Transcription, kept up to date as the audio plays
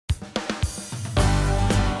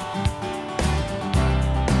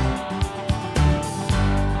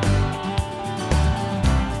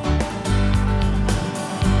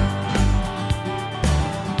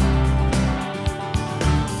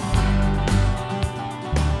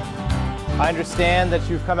I understand that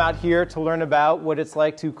you've come out here to learn about what it's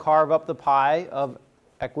like to carve up the pie of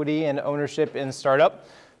equity and ownership in startup.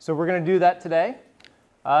 So we're going to do that today.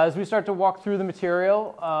 As we start to walk through the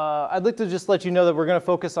material, I'd like to just let you know that we're going to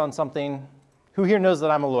focus on something. Who here knows that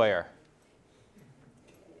I'm a lawyer?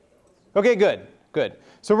 Okay, good, good.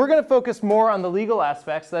 So we're going to focus more on the legal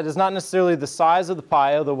aspects. That is not necessarily the size of the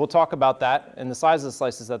pie, although we'll talk about that, and the size of the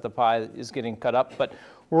slices that the pie is getting cut up. But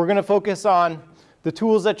we're going to focus on the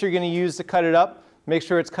tools that you're going to use to cut it up, make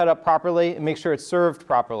sure it's cut up properly, and make sure it's served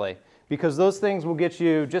properly. Because those things will get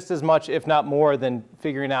you just as much, if not more, than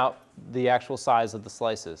figuring out the actual size of the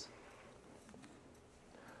slices.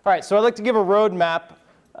 All right, so I'd like to give a roadmap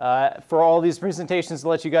for all these presentations to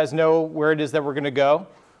let you guys know where it is that we're going to go.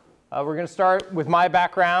 We're going to start with my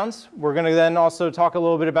backgrounds. We're going to then also talk a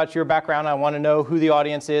little bit about your background. I want to know who the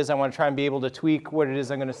audience is. I want to try and be able to tweak what it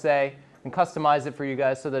is I'm going to say and customize it for you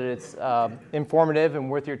guys so that it's informative and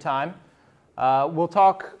worth your time. We'll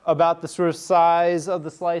talk about the sort of size of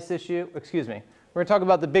the slice issue. Excuse me. We're going to talk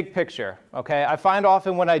about the big picture. Okay? I find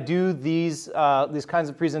often when I do these kinds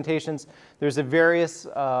of presentations, there's a various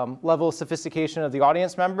level of sophistication of the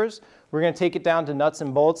audience members. We're going to take it down to nuts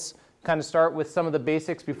and bolts, kind of start with some of the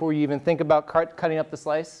basics before you even think about cutting up the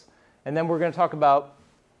slice. And then we're going to talk about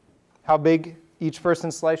how big each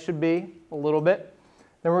person's slice should be a little bit.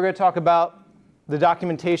 Then we're going to talk about the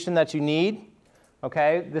documentation that you need.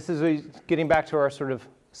 Okay, this is getting back to our sort of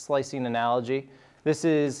slicing analogy. This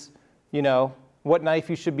is, you know, what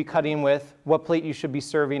knife you should be cutting with, what plate you should be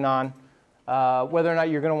serving on, whether or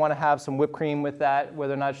not you're going to want to have some whipped cream with that,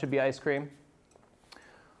 whether or not it should be ice cream.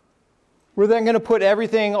 We're then going to put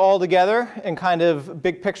everything all together and kind of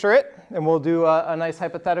big picture it, and we'll do a nice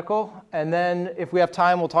hypothetical. And then if we have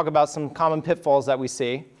time, we'll talk about some common pitfalls that we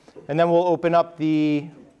see. And then we'll open up the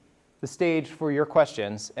stage for your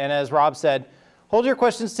questions. And as Rob said, hold your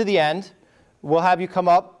questions to the end. We'll have you come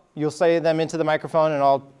up. You'll say them into the microphone, and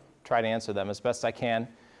I'll try to answer them as best I can.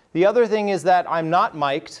 The other thing is that I'm not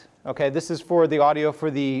mic'd. Okay, this is for the audio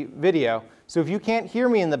for the video. So if you can't hear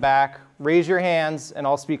me in the back, raise your hands, and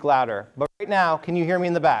I'll speak louder. But right now, can you hear me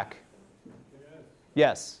in the back? Yes.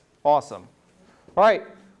 Yes. Awesome. All right,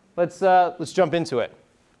 let's jump into it.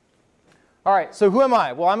 All right, so who am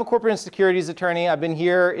I? Well, I'm a corporate and securities attorney. I've been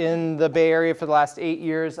here in the Bay Area for the last 8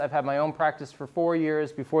 years. I've had my own practice for 4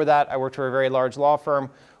 years. Before that, I worked for a very large law firm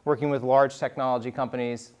working with large technology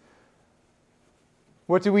companies.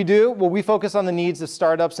 What do? Well, we focus on the needs of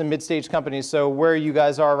startups and mid-stage companies. So where you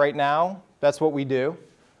guys are right now, that's what we do.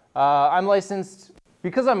 I'm licensed,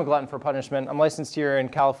 because I'm a glutton for punishment, I'm licensed here in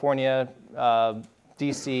California,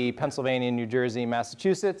 DC, Pennsylvania, New Jersey,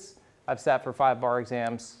 Massachusetts. I've sat for 5 bar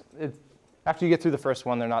exams. After you get through the first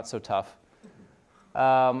one, they're not so tough.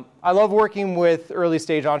 I love working with early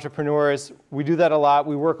stage entrepreneurs. We do that a lot.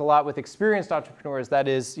 We work a lot with experienced entrepreneurs. That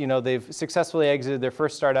is, you know, they've successfully exited their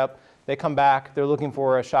first startup. They come back. They're looking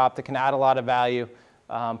for a shop that can add a lot of value,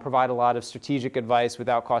 provide a lot of strategic advice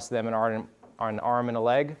without costing them an arm and a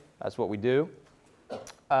leg. That's what we do.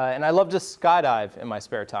 And I love to skydive in my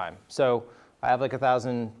spare time. So I have like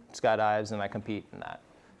 1,000 skydives, and I compete in that.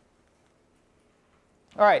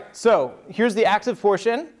 All right, so here's the active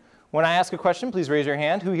portion. When I ask a question, please raise your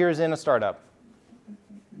hand. Who here is in a startup?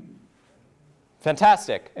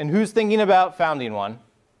 Fantastic. And who's thinking about founding one?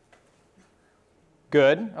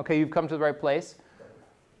 Good. OK, you've come to the right place.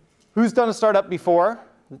 Who's done a startup before?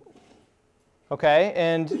 OK,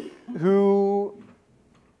 and who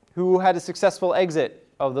had a successful exit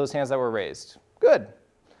of those hands that were raised? Good.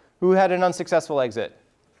 Who had an unsuccessful exit?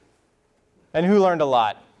 And who learned a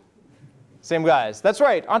lot? Same guys. That's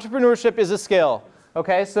right. Entrepreneurship is a skill.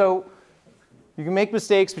 Okay, so you can make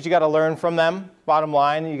mistakes, but you got to learn from them. Bottom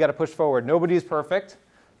line, you got to push forward. Nobody's perfect.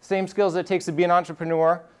 Same skills that it takes to be an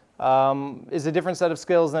entrepreneur is a different set of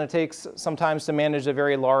skills than it takes sometimes to manage a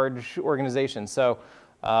very large organization. So,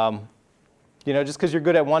 you know, just because you're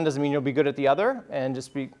good at one doesn't mean you'll be good at the other, and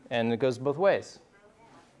it goes both ways.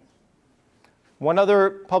 One other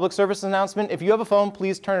public service announcement: if you have a phone,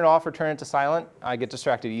 please turn it off or turn it to silent. I get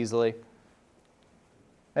distracted easily.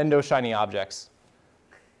 And no shiny objects.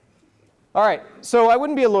 All right, so I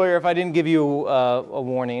wouldn't be a lawyer if I didn't give you a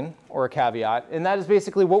warning or a caveat. And that is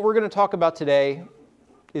basically what we're going to talk about today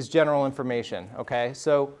is general information. Okay,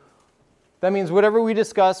 so that means whatever we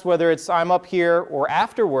discuss, whether it's I'm up here or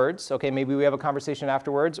afterwards, okay, maybe we have a conversation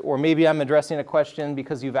afterwards, or maybe I'm addressing a question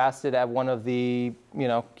because you've asked it at one of the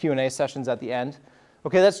Q&A sessions at the end.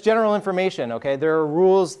 Okay, that's general information. Okay, there are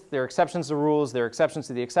rules, there are exceptions to rules, there are exceptions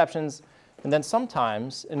to the exceptions. And then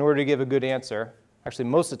sometimes, in order to give a good answer, actually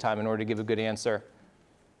most of the time in order to give a good answer,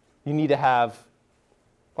 you need to have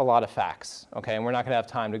a lot of facts, okay? And we're not going to have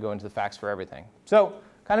time to go into the facts for everything. So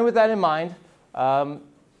kind of with that in mind,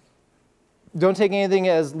 don't take anything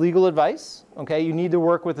as legal advice, okay? You need to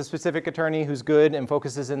work with a specific attorney who's good and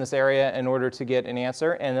focuses in this area in order to get an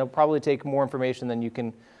answer, and it'll probably take more information than you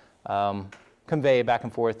can convey back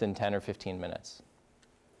and forth in 10 or 15 minutes.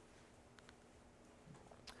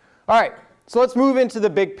 All right, so let's move into the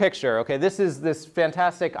big picture, okay? This is this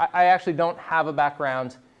fantastic, I actually don't have a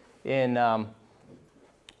background in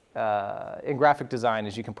graphic design,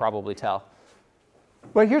 as you can probably tell.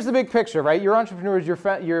 But here's the big picture, right? You're entrepreneurs,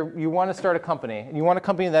 you want to start a company, and you want a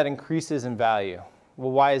company that increases in value.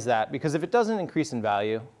 Well, why is that? Because if it doesn't increase in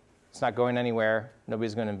value, it's not going anywhere,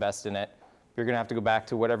 nobody's going to invest in it. You're going to have to go back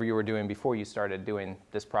to whatever you were doing before you started doing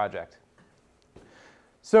this project.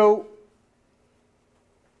 So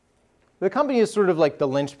the company is sort of like the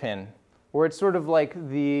linchpin, or it's sort of like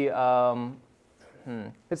the,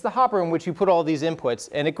 it's the hopper in which you put all these inputs,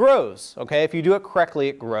 and it grows, okay? If you do it correctly,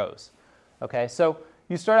 it grows, okay? So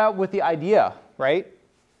you start out with the idea, right?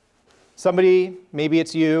 Somebody, maybe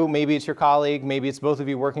it's you, maybe it's your colleague, maybe it's both of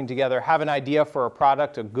you working together, have an idea for a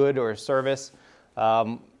product, a good or a service,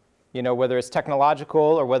 you know, whether it's technological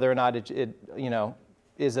or whether or not it you know,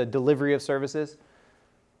 is a delivery of services.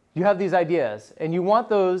 You have these ideas, and you want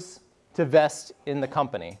those to vest in the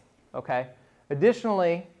company, okay?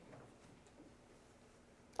 Additionally,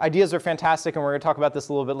 ideas are fantastic, and we're going to talk about this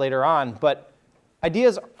a little bit later on, but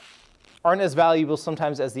ideas aren't as valuable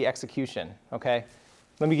sometimes as the execution, okay?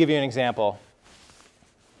 Let me give you an example.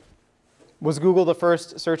 Was Google the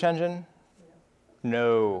first search engine?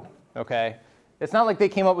 No, okay? It's not like they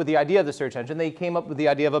came up with the idea of the search engine. They came up with the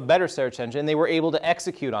idea of a better search engine. They were able to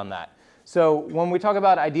execute on that. So when we talk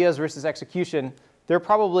about ideas versus execution, they're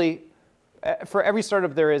probably, for every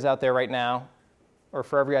startup there is out there right now, or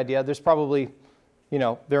for every idea, there's probably, you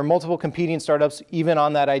know, there are multiple competing startups even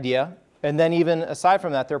on that idea. And then even aside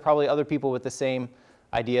from that, there are probably other people with the same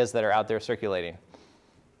ideas that are out there circulating.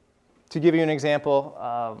 To give you an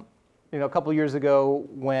example, you know, a couple years ago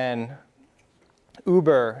when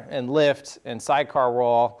Uber and Lyft and Sidecar were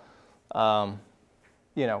all,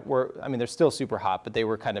 you know, I mean, they're still super hot, but they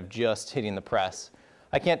were kind of just hitting the press.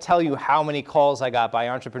 I can't tell you how many calls I got by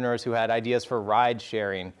entrepreneurs who had ideas for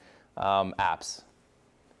ride-sharing apps.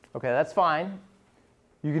 Okay, that's fine.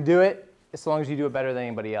 You can do it as long as you do it better than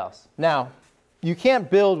anybody else. Now, you can't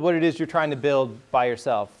build what it is you're trying to build by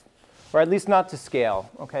yourself, or at least not to scale,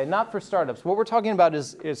 okay? Not for startups. What we're talking about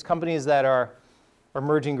is companies that are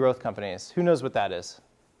emerging growth companies. Who knows what that is?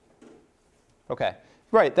 Okay,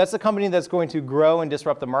 right, that's a company that's going to grow and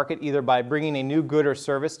disrupt the market either by bringing a new good or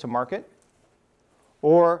service to market,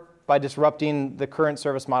 or by disrupting the current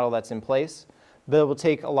service model that's in place. That will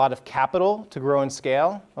take a lot of capital to grow and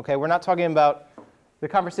scale, okay? We're not talking about, the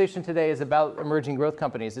conversation today is about emerging growth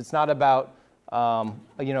companies. It's not about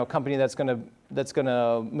you know, a company that's going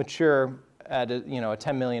to mature at a, you know, a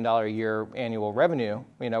 $10 million a year annual revenue.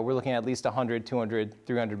 You know, we're looking at least 100, 200,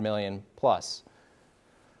 300 million plus.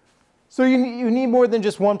 So you need more than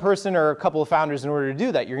just one person or a couple of founders in order to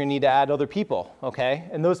do that. You're going to need to add other people, okay?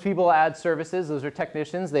 And those people add services. Those are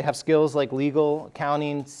technicians. They have skills like legal,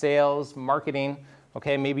 accounting, sales, marketing,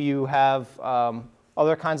 okay? Maybe you have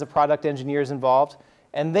other kinds of product engineers involved.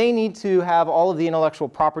 And they need to have all of the intellectual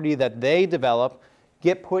property that they develop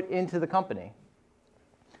get put into the company.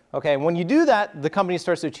 Okay, when you do that, the company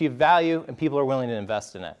starts to achieve value and people are willing to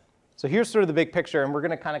invest in it. So here's sort of the big picture, and we're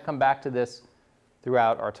going to kind of come back to this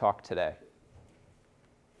throughout our talk today.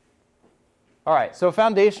 All right, so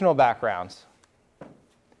foundational backgrounds.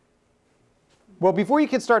 Well, before you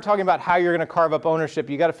can start talking about how you're going to carve up ownership,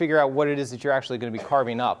 you got to figure out what it is that you're actually going to be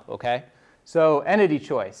carving up, okay? So entity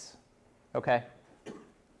choice, okay?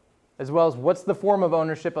 As well as what's the form of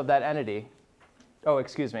ownership of that entity. Oh,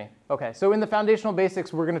 excuse me. Okay, so in the foundational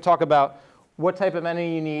basics, we're going to talk about what type of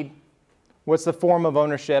entity you need, what's the form of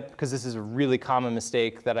ownership, because this is a really common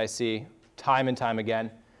mistake that I see time and time again,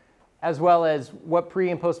 as well as what pre-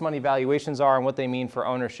 and post-money valuations are and what they mean for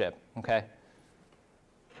ownership, okay?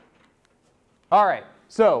 All right,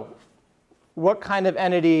 so what kind of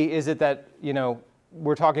entity is it that, you know,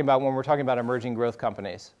 we're talking about when we're talking about emerging growth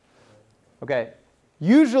companies? Okay.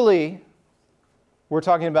 Usually, we're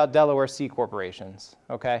talking about Delaware C corporations,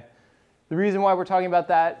 okay? The reason why we're talking about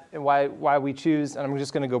that and why we choose, and I'm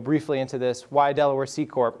just going to go briefly into this, why Delaware C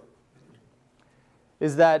Corp,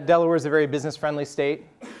 is that Delaware is a very business-friendly state,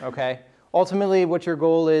 okay? Ultimately, what your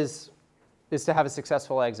goal is to have a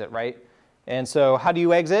successful exit, right? And so how do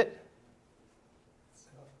you exit?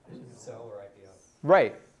 Sell or IPO.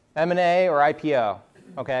 Right, M&A or IPO,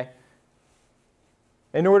 okay?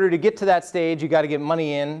 In order to get to that stage, you got to get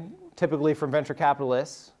money in typically from venture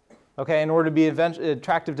capitalists. Okay, in order to be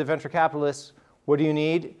attractive to venture capitalists, what do you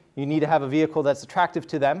need? You need to have a vehicle that's attractive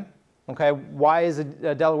to them. Okay, why is a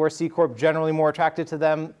Delaware C Corp generally more attractive to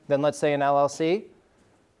them than, let's say, an LLC?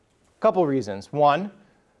 A couple reasons. One,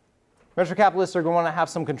 venture capitalists are going to want to have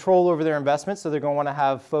some control over their investments, so they're going to want to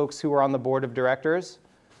have folks who are on the board of directors.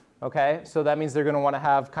 Okay, so that means they're going to want to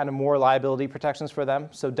have kind of more liability protections for them.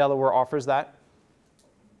 So Delaware offers that.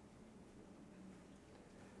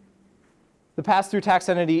 The pass-through tax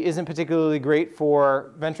entity isn't particularly great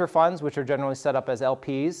for venture funds, which are generally set up as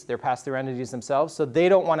LPs. They're pass-through entities themselves, so they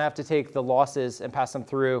don't want to have to take the losses and pass them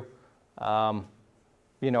through, on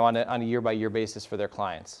a year-by-year basis for their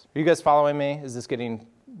clients. Are you guys following me? Is this getting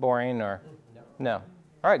boring or no?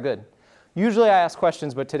 All right, good. Usually I ask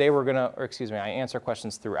questions, but today I answer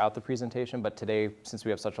questions throughout the presentation, but today, since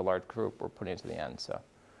we have such a large group, we're putting it to the end. So,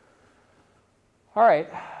 all right.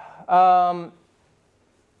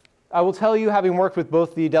 I will tell you, having worked with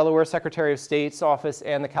both the Delaware Secretary of State's office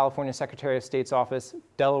and the California Secretary of State's office,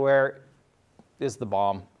 Delaware is the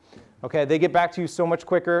bomb. Okay, they get back to you so much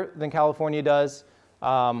quicker than California does.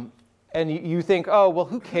 And you think, oh, well,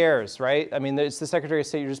 who cares, right? I mean, it's the Secretary of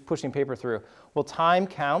State, you're just pushing paper through. Well, time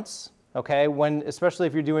counts, okay? Especially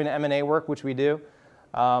if you're doing M&A work, which we do,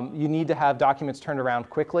 you need to have documents turned around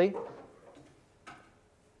quickly.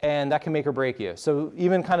 And that can make or break you. So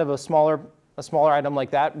even kind of a smaller item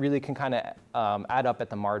like that really can kind of add up at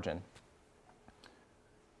the margin.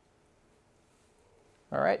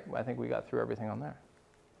 All right, I think we got through everything on there.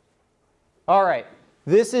 All right,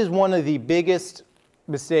 this is one of the biggest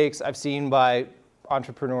mistakes I've seen by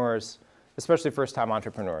entrepreneurs, especially first-time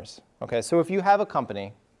entrepreneurs. Okay, so if you have a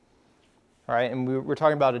company, all right, and we're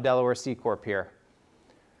talking about a Delaware C Corp here,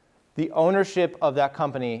 the ownership of that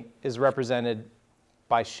company is represented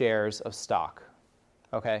by shares of stock.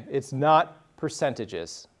 Okay, it's not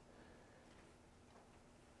percentages.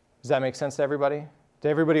 Does that make sense to everybody? Did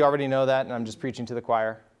everybody already know that and I'm just preaching to the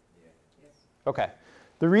choir? Yeah. Yes. Okay.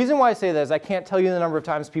 The reason why I say that is I can't tell you the number of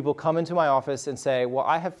times people come into my office and say, well,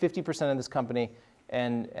 I have 50% of this company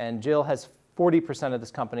and Jill has 40% of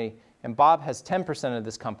this company and Bob has 10% of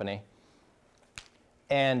this company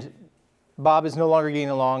and Bob is no longer getting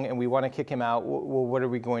along and we want to kick him out. Well, what are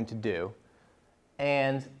we going to do?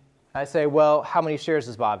 And I say, well, how many shares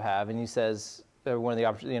does Bob have? And he says, one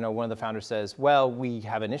of the founders says, well, we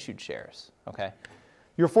haven't issued shares. Okay,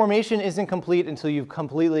 your formation isn't complete until you've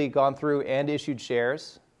completely gone through and issued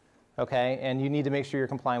shares. Okay, and you need to make sure you're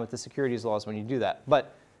complying with the securities laws when you do that.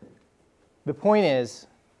 But the point is,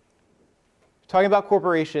 talking about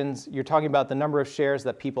corporations, you're talking about the number of shares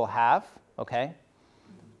that people have. Okay,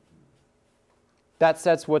 that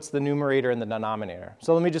sets what's the numerator and the denominator.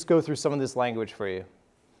 So let me just go through some of this language for you.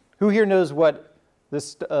 Who here knows what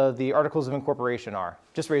the Articles of Incorporation are?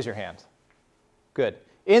 Just raise your hand. Good.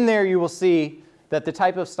 In there you will see that the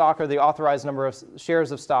type of stock or the authorized number of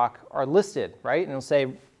shares of stock are listed, right? And it'll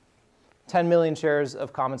say 10 million shares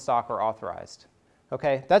of common stock are authorized.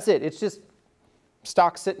 Okay, that's it. It's just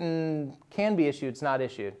stock sitting, can be issued, it's not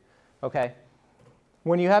issued. Okay.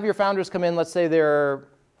 When you have your founders come in, let's say they're,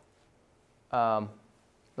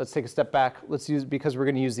 let's take a step back. Because we're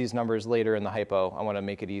going to use these numbers later in the hypo, I want to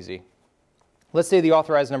make it easy. Let's say the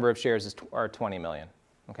authorized number of shares are 20 million.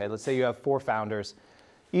 Okay, let's say you have 4 founders.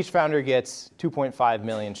 Each founder gets 2.5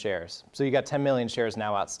 million shares. So you got 10 million shares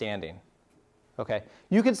now outstanding. Okay,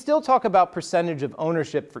 you can still talk about percentage of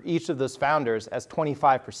ownership for each of those founders as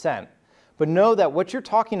 25%. But know that what you're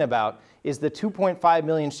talking about is the 2.5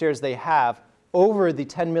 million shares they have over the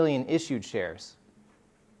 10 million issued shares.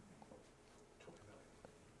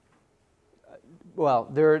 Well,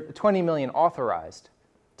 there are 20 million authorized,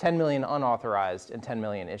 10 million unauthorized, and 10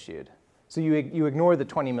 million issued. So you ignore the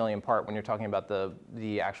 20 million part when you're talking about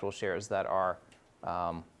the actual shares that are,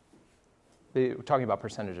 we're talking about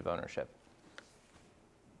percentage of ownership.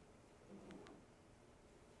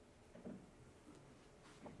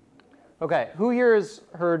 Okay, who here has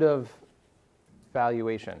heard of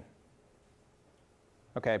valuation?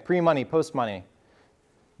 Okay, pre-money, post-money.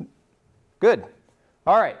 Good.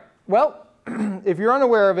 All right. Well, if you're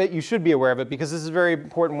unaware of it, you should be aware of it because this is very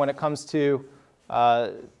important when it comes to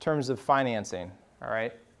terms of financing. All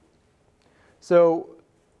right. So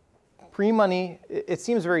pre-money, it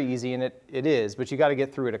seems very easy, and it is, but you got to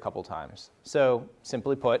get through it a couple times. So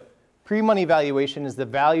simply put, pre-money valuation is the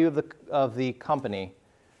value of the company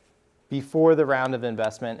before the round of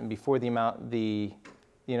investment and before the amount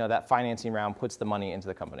that financing round puts the money into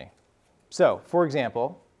the company. So, for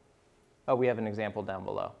example, we have an example down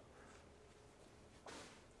below.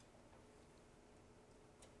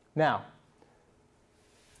 Now,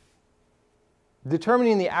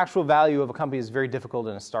 Determining the actual value of a company is very difficult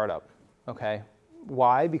in a startup, okay?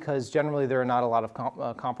 Why? Because generally there are not a lot of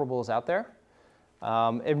comparables out there.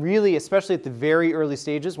 And really, especially at the very early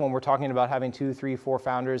stages when we're talking about having 2, 3, 4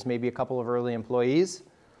 founders, maybe a couple of early employees,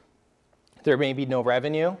 there may be no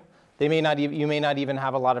revenue. You may not even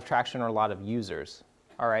have a lot of traction or a lot of users,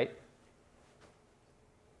 all right?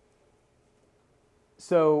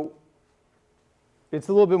 So it's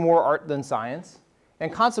a little bit more art than science.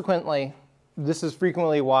 And consequently, this is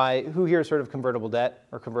frequently why, who here has heard of convertible debt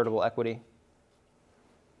or convertible equity?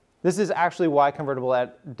 This is actually why convertible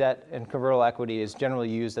debt and convertible equity is generally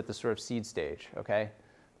used at the sort of seed stage, okay?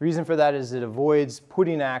 The reason for that is it avoids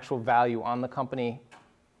putting actual value on the company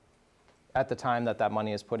at the time that that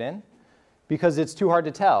money is put in, because it's too hard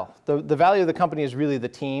to tell. The value of the company is really the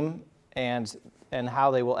team and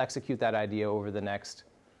how they will execute that idea over the next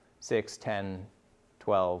 6, 10,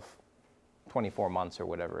 12, 24 months or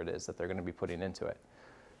whatever it is that they're going to be putting into it.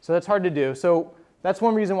 So that's hard to do. So that's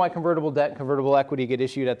one reason why convertible debt and convertible equity get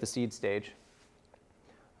issued at the seed stage.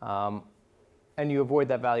 And you avoid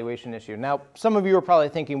that valuation issue. Now, some of you are probably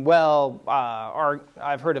thinking, well,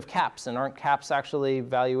 I've heard of caps, and aren't caps actually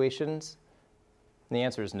valuations? And the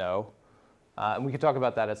answer is no. And we can talk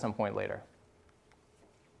about that at some point later.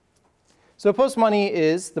 So post money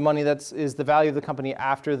is the money is the value of the company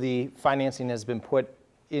after the financing has been put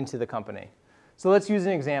into the company. So let's use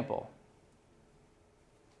an example.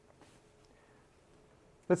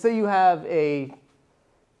 Let's say you have a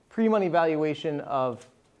pre-money valuation of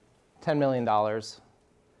 $10 million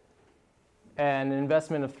and an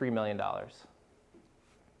investment of $3 million.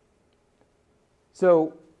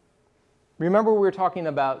 So remember we were talking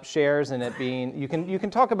about shares and it being, you can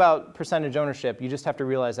talk about percentage ownership, you just have to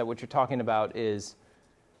realize that what you're talking about is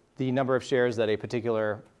the number of shares that a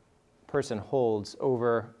particular person holds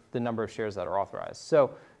over the number of shares that are authorized.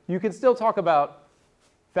 So you can still talk about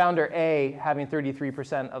founder A having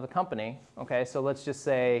 33% of the company, okay? So let's just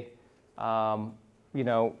say, you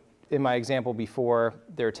know, in my example before,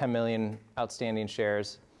 there are 10 million outstanding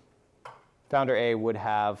shares. Founder A would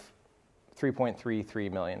have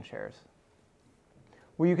 3.33 million shares.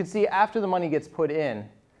 Well, you can see after the money gets put in,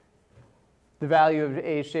 the value of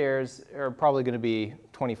A shares are probably going to be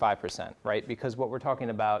 25%, right? Because what we're talking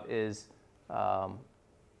about is an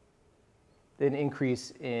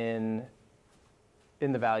increase in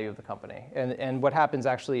the value of the company. And what happens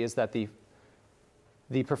actually is that the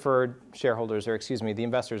preferred shareholders, or excuse me, the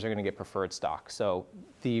investors are going to get preferred stock. So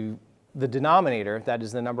the denominator, that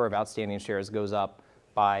is the number of outstanding shares, goes up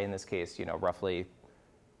by, in this case, you know, roughly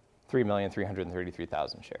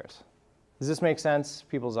 3,333,000 shares. Does this make sense?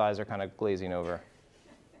 People's eyes are kind of glazing over.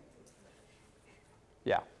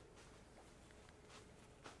 Yeah.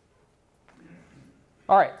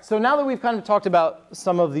 All right, so now that we've kind of talked about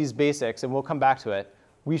some of these basics, and we'll come back to it,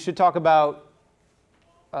 we should talk about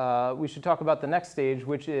the next stage,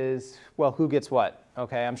 which is, well, who gets what?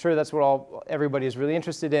 Okay, I'm sure that's what everybody is really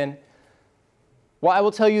interested in. Well, I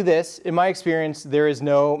will tell you this, in my experience, there is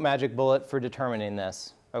no magic bullet for determining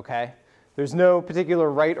this, okay? There's no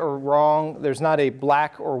particular right or wrong. There's not a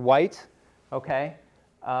black or white, okay?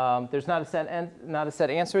 There's not a set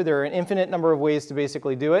answer. There are an infinite number of ways to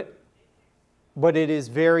basically do it. But it is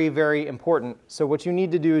very, very important. So what you need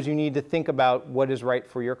to do is you need to think about what is right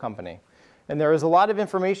for your company. And there is a lot of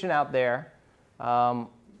information out there.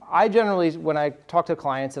 I generally, when I talk to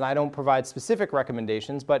clients, and I don't provide specific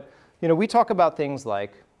recommendations, but you know, we talk about things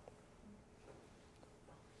like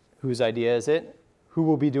whose idea is it? Who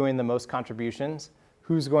will be doing the most contributions?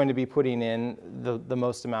 Who's going to be putting in the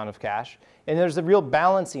most amount of cash? And there's a real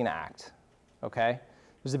balancing act, okay?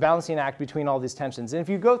 There's a balancing act between all these tensions. And if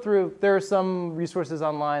you go through, there are some resources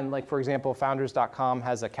online, like for example, founders.com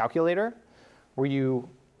has a calculator where you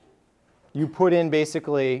put in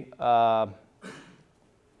basically, there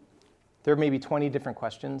may be 20 different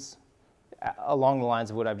questions along the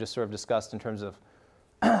lines of what I've just sort of discussed in terms of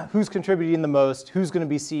who's contributing the most, who's going to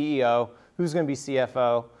be CEO, who's going to be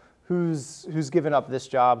CFO, who's given up this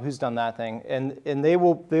job, who's done that thing, and they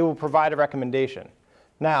will provide a recommendation.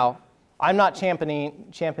 Now, I'm not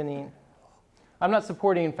I'm not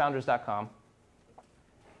supporting founders.com.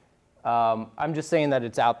 I'm just saying that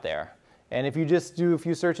it's out there. And if you just do a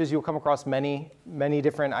few searches, you'll come across many, many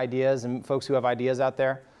different ideas and folks who have ideas out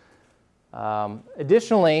there.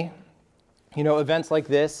 Additionally, you know, events like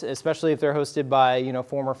this, especially if they're hosted by, you know,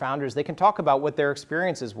 former founders, they can talk about what their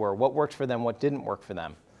experiences were, what worked for them, what didn't work for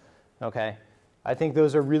them, okay? I think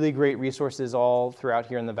those are really great resources all throughout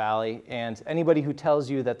here in the Valley. And anybody who tells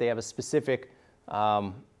you that they have a specific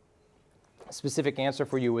answer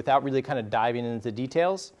for you without really kind of diving into the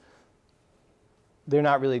details,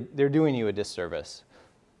 they're doing you a disservice.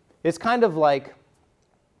 It's kind of like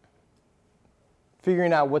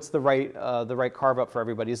figuring out what's the right carve up for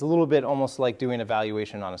everybody. It's a little bit almost like doing a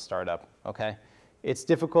valuation on a startup, okay? It's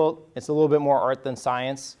difficult, it's a little bit more art than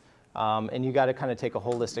science, and you gotta kind of take a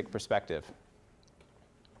holistic perspective.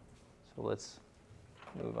 So let's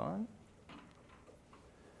move on.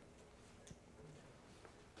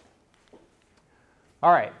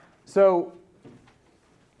 All right, so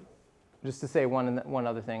just to say one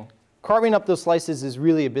other thing. Carving up those slices is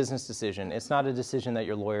really a business decision. It's not a decision that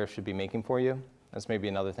your lawyer should be making for you. That's maybe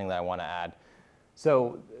another thing that I want to add.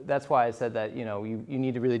 So that's why I said that you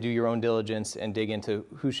need to really do your own diligence and dig into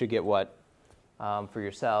who should get what for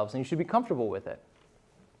yourselves, and you should be comfortable with it.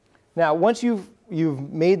 Now, once you've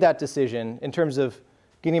made that decision in terms of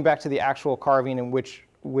getting back to the actual carving and which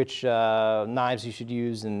knives you should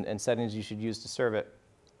use and settings you should use to serve it,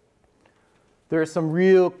 there are some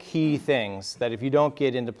real key things that if you don't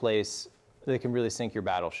get into place, they can really sink your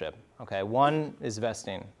battleship. Okay, one is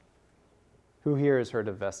vesting. Who here has heard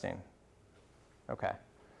of vesting? Okay.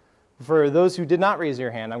 For those who did not raise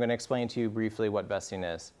your hand, I'm going to explain to you briefly what vesting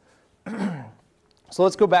is. So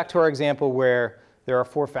let's go back to our example where there are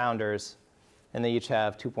 4 founders and they each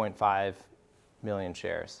have 2.5 million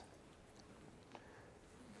shares.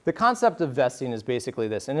 The concept of vesting is basically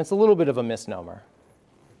this, and it's a little bit of a misnomer.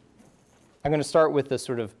 I'm going to start with the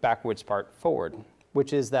sort of backwards part forward,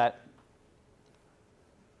 which is that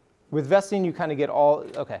with vesting, you kind of get all,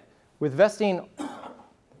 okay. With vesting,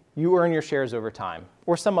 you earn your shares over time,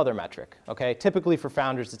 or some other metric, okay? Typically for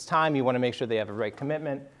founders, it's time. You want to make sure they have a right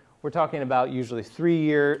commitment. We're talking about usually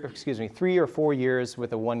 3 or 4 years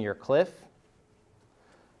with a 1-year cliff.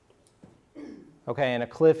 Okay, and a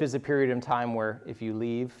cliff is a period of time where if you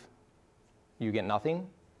leave, you get nothing.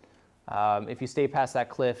 If you stay past that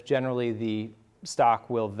cliff, generally the stock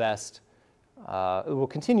will vest, it will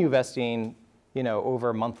continue vesting,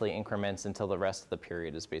 over monthly increments until the rest of the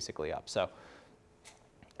period is basically up. So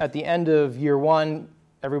at the end of year 1,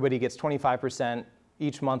 everybody gets 25%.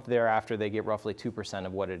 Each month thereafter, they get roughly 2%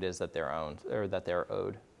 of what it is that they're owned or that they're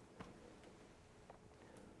owed.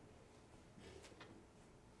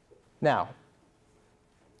 Now,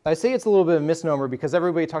 I say it's a little bit of a misnomer because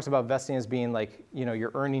everybody talks about vesting as being like,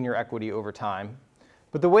 you're earning your equity over time.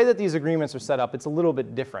 But the way that these agreements are set up, it's a little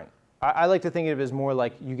bit different. I like to think of it as more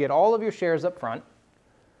like you get all of your shares up front,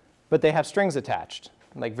 but they have strings attached,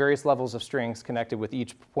 like various levels of strings connected with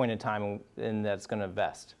each point in time and that's going to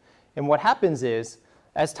vest. And what happens is,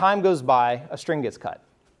 as time goes by, a string gets cut,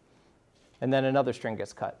 and then another string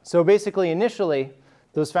gets cut. So basically, initially,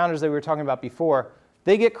 those founders that we were talking about before,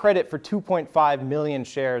 they get credit for 2.5 million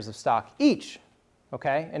shares of stock each,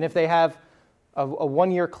 okay? And if they have a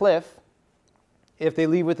 1-year cliff, if they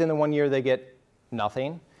leave within the 1 year, they get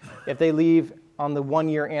nothing. If they leave on the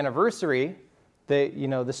 1-year anniversary,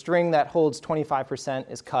 the string that holds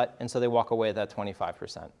 25% is cut, and so they walk away with that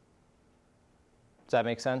 25%. Does that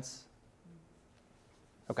make sense?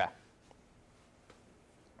 Okay.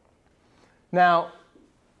 Now,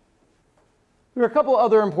 there are a couple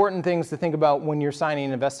other important things to think about when you're signing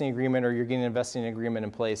an investing agreement or you're getting an investing agreement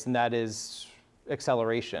in place, and that is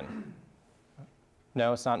acceleration.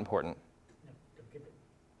 No, it's not important.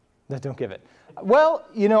 No, don't give it. Well,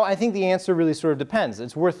 I think the answer really sort of depends.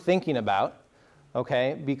 It's worth thinking about,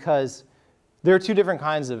 okay, because there are 2 different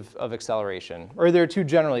kinds of acceleration, or there are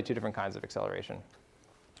generally two different kinds of acceleration.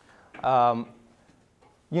 The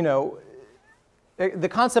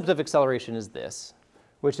concept of acceleration is this,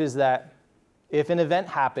 which is that if an event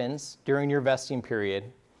happens during your vesting period,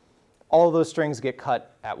 all of those strings get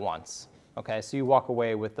cut at once. Okay, so you walk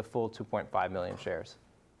away with the full 2.5 million shares.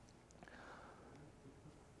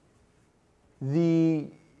 The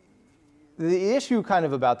issue kind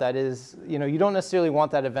of about that is, you don't necessarily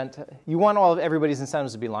want that event you want all of everybody's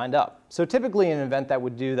incentives to be lined up. So typically an event that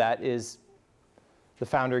would do that is the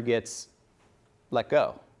founder gets let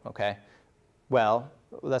go, okay? Well,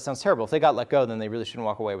 that sounds terrible. If they got let go, then they really shouldn't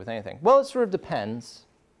walk away with anything. Well, it sort of depends,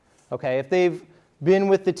 okay? If they've been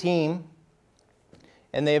with the team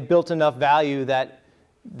and they have built enough value that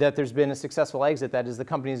there's been a successful exit, that is the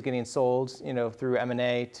company is getting sold, through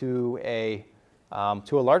M&A to a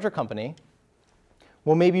larger company,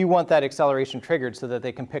 well, maybe you want that acceleration triggered so that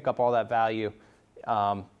they can pick up all that value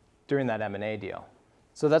during that M&A deal.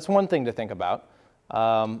 So that's one thing to think about.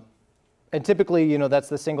 And typically, that's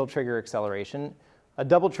the single trigger acceleration. A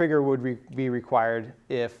double trigger would be required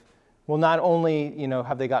if, well, not only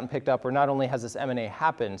have they gotten picked up, or not only has this M&A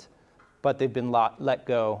happened, but they've been let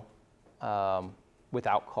go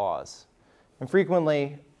without cause. And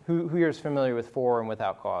frequently, who here is familiar with for and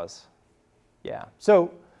without cause? Yeah.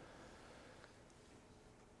 So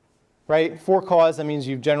right? For cause, that means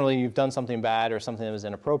you've done something bad or something that was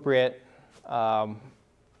inappropriate.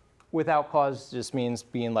 Without cause just means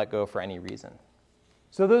being let go for any reason.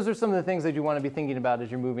 So those are some of the things that you want to be thinking about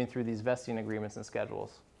as you're moving through these vesting agreements and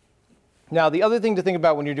schedules. Now, the other thing to think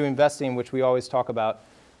about when you're doing vesting, which we always talk about,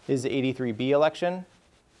 is the 83B election.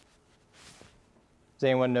 Does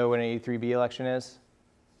anyone know what an 83B election is?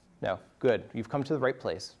 No? Good. You've come to the right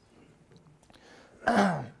place.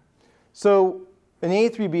 So an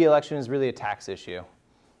 83B election is really a tax issue.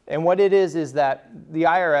 And what it is that the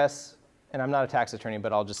IRS, and I'm not a tax attorney,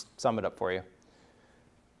 but I'll just sum it up for you.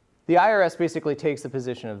 The IRS basically takes the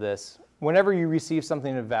position of this. Whenever you receive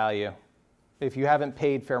something of value, if you haven't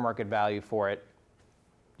paid fair market value for it,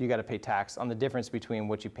 you got to pay tax on the difference between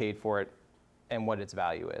what you paid for it and what its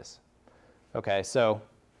value is. Okay, so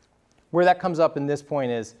where that comes up in this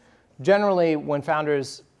point is generally when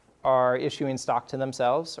founders are issuing stock to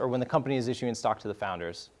themselves, or when the company is issuing stock to the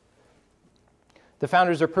founders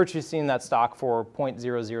are purchasing that stock for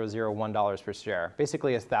 $0.0001 per share,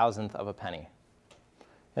 basically 1/1000th of a penny.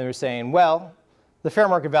 And they're saying, well, the fair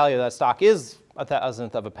market value of that stock is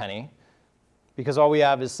 1/1000th of a penny because all we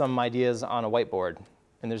have is some ideas on a whiteboard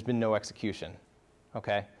and there's been no execution,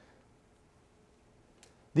 okay?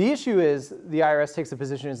 The issue is the IRS takes the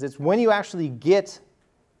position is it's when you actually get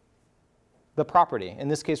the property. In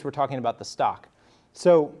this case, we're talking about the stock.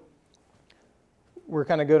 So we're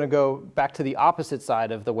kind of going to go back to the opposite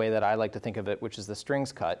side of the way that I like to think of it, which is the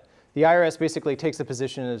strings cut. The IRS basically takes the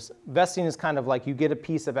position as vesting is kind of like you get a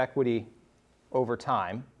piece of equity over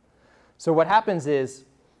time. So what happens is,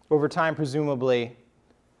 over time, presumably,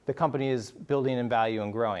 the company is building in value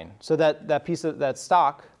and growing. So that piece of that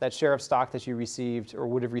stock, that share of stock that you received or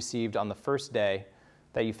would have received on the first day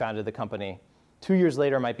that you founded the company, 2 years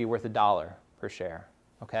later might be worth $1 per share,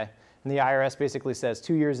 okay? And the IRS basically says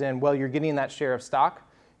 2 years in, well, you're getting that share of stock.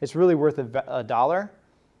 It's really worth $1,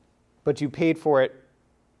 but you paid for it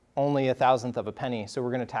only 1/1000th of a penny, so we're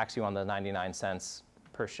going to tax you on the 99 cents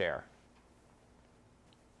per share.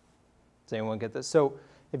 Does anyone get this? So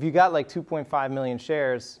if you got like 2.5 million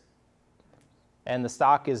shares and the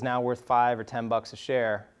stock is now worth $5 or $10 a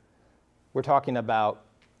share, we're talking about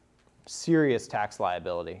serious tax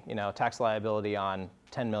liability, tax liability on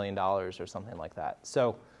 $10 million or something like that.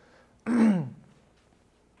 So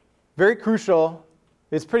very crucial.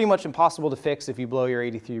 It's pretty much impossible to fix if you blow your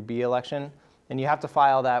 83B election, and you have to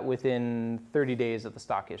file that within 30 days of the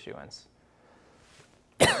stock issuance.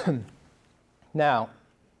 Now,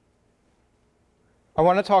 I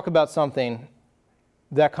want to talk about something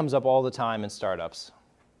that comes up all the time in startups.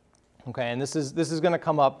 Okay, and this is going to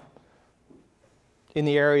come up in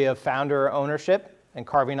the area of founder ownership and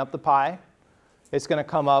carving up the pie. It's going to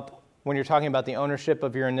come up when you're talking about the ownership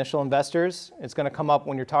of your initial investors. It's going to come up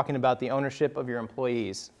when you're talking about the ownership of your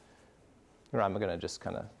employees. I'm going to just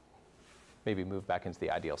kind of maybe move back into the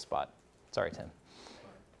ideal spot. Sorry, Tim.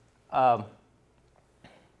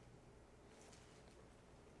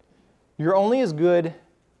 You're only as good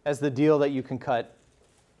as the deal that you can cut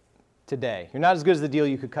today. You're not as good as the deal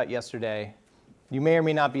you could cut yesterday. You may or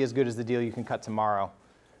may not be as good as the deal you can cut tomorrow.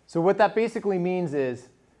 So what that basically means is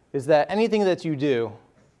that anything that you do,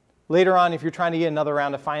 later on if you're trying to get another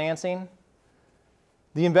round of financing,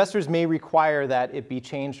 the investors may require that it be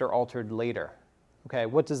changed or altered later. Okay,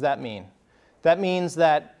 what does that mean? That means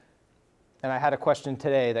that, and I had a question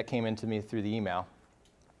today that came into me through the email,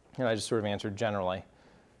 and I just sort of answered generally.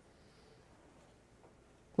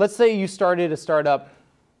 Let's say you started a startup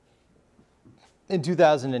in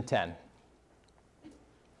 2010.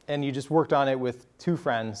 And you just worked on it with 2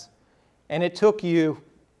 friends, and it took you,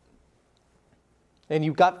 and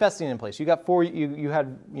you got vesting in place. You got you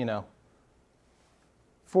had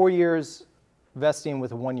 4 years vesting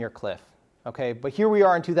with a 1-year cliff. Okay, but here we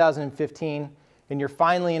are in 2015, and you're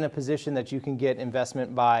finally in a position that you can get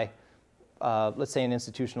investment by, let's say, an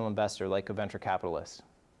institutional investor like a venture capitalist.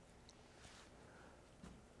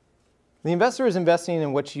 The investor is investing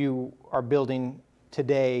in what you are building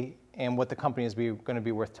today and what the company is going to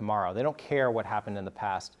be worth tomorrow. They don't care what happened in the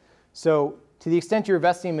past. So to the extent your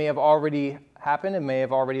vesting may have already happened and may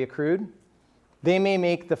have already accrued, they may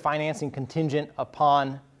make the financing contingent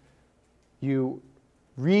upon you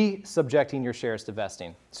re-subjecting your shares to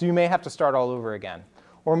vesting. So you may have to start all over again.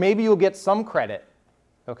 Or maybe you'll get some credit,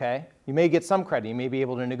 okay? You may get some credit. You may be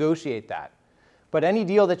able to negotiate that. But any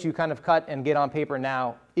deal that you kind of cut and get on paper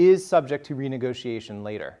now is subject to renegotiation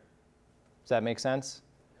later. Does that make sense?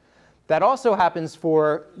 That also happens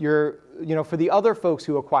for for the other folks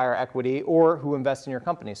who acquire equity or who invest in your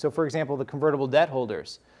company. So for example, the convertible debt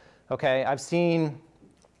holders. Okay, I've seen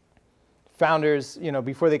founders,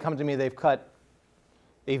 before they come to me, they've cut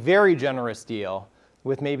a very generous deal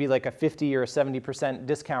with maybe like a 50 or a 70%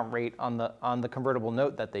 discount rate on the convertible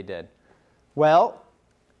note that they did. Well,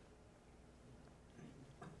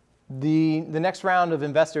 the next round of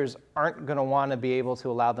investors aren't going to want to be able to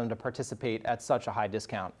allow them to participate at such a high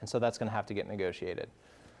discount, and so that's going to have to get negotiated.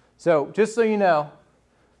 So just so you know,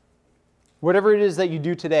 whatever it is that you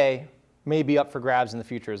do today may be up for grabs in the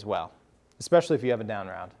future as well, especially if you have a down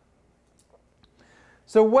round.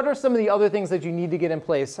 So what are some of the other things that you need to get in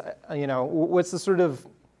place? What's the sort of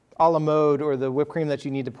a la mode or the whipped cream that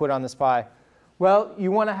you need to put on this pie? Well,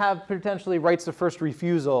 you want to have potentially rights of first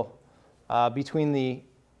refusal between the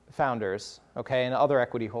founders, okay, and other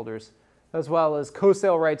equity holders, as well as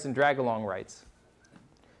co-sale rights and drag-along rights.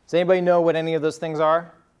 Does anybody know what any of those things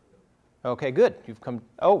are? Okay, good. You've come,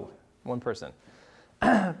 oh, one person.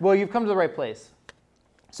 Well, you've come to the right place.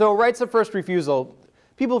 So rights of first refusal,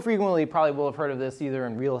 people frequently probably will have heard of this either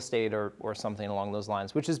in real estate or something along those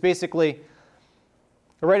lines, which is basically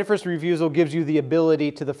a right of first refusal gives you the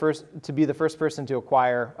ability to be the first person to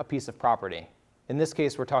acquire a piece of property. In this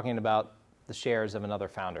case, we're talking about the shares of another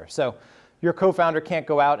founder. So your co-founder can't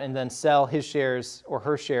go out and then sell his shares or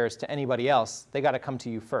her shares to anybody else. They got to come to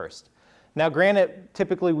you first. Now, granted,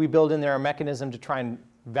 typically we build in there a mechanism to try and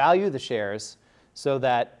value the shares so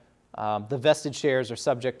that the vested shares are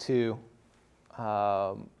subject to,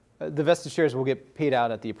 the vested shares will get paid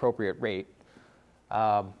out at the appropriate rate.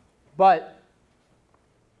 But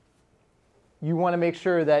you want to make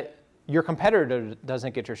sure that your competitor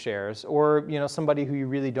doesn't get your shares, or somebody who you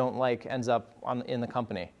really don't like ends up in the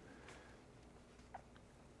company.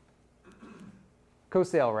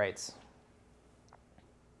 Co-sale rights.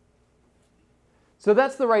 So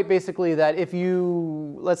that's the right basically that if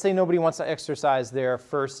you, let's say nobody wants to exercise their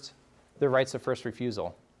rights of first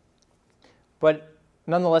refusal, but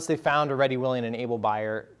nonetheless they found a ready, willing, and able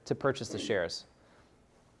buyer to purchase the shares.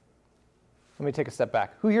 Let me take a step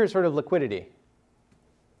back. Who here has heard of liquidity?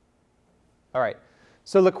 All right,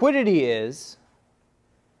 so liquidity is,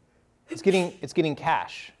 it's getting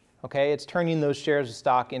cash, okay? It's turning those shares of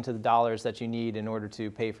stock into the dollars that you need in order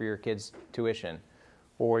to pay for your kids' tuition,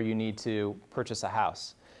 or you need to purchase a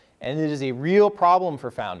house. And it is a real problem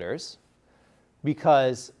for founders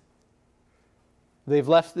because they've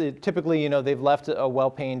left, typically, they've left a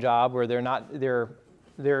well-paying job where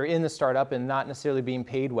they're in the startup and not necessarily being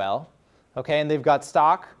paid well, okay? And they've got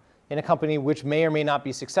stock in a company which may or may not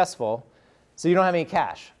be successful, so you don't have any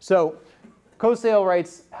cash. So co-sale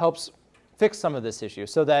rights helps fix some of this issue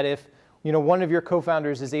so that if one of your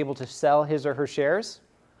co-founders is able to sell his or her shares,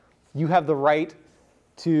 you have the right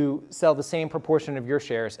to sell the same proportion of your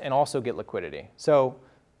shares and also get liquidity. So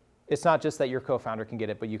it's not just that your co-founder can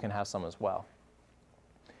get it, but you can have some as well.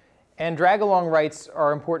 And drag-along rights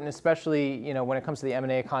are important, especially when it comes to the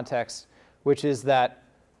M&A context, which is that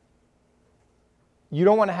you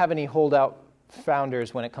don't want to have any holdout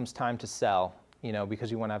founders when it comes time to sell, because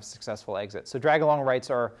you want to have a successful exit. So drag-along rights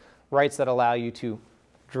are rights that allow you to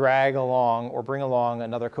drag along or bring along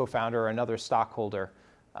another co-founder or another stockholder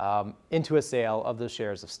into a sale of those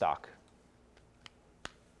shares of stock.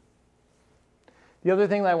 The other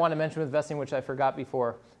thing that I want to mention with vesting, which I forgot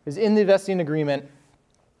before, is in the vesting agreement,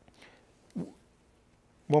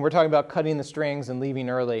 when we're talking about cutting the strings and leaving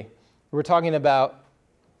early, we're talking about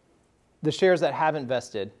the shares that haven't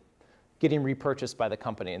vested getting repurchased by the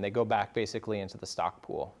company, and they go back basically into the stock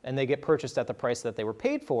pool. And they get purchased at the price that they were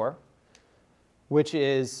paid for, which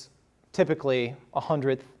is typically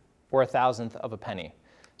 1/100th or 1,000th of a penny.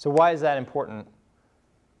 So why is that important?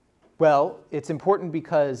 Well, it's important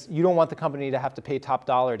because you don't want the company to have to pay top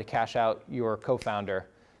dollar to cash out your co-founder,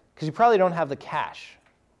 because you probably don't have the cash.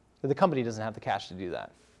 The company doesn't have the cash to do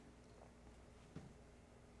that.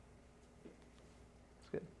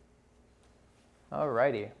 All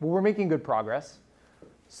righty. Well, we're making good progress.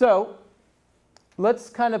 So let's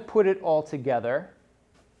kind of put it all together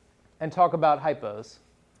and talk about hypos.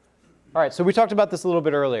 All right, so we talked about this a little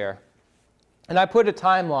bit earlier. And I put a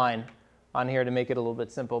timeline on here to make it a little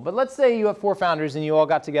bit simple. But let's say you have 4 founders and you all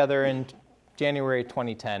got together in January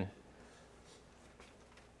 2010.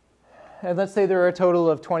 And let's say there are a total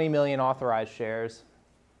of 20 million authorized shares.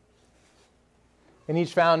 And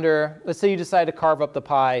each founder, let's say you decide to carve up the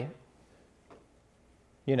pie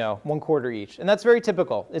 1/4 each. And that's very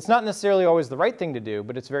typical. It's not necessarily always the right thing to do,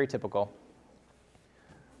 but it's very typical.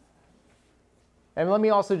 And let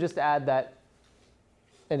me also just add that,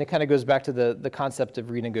 and it kind of goes back to the concept of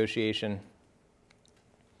renegotiation.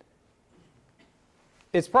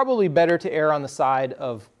 It's probably better to err on the side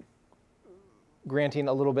of granting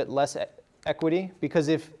a little bit less equity, because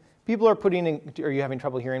if people are putting in, are you having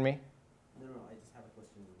trouble hearing me? No, I just have a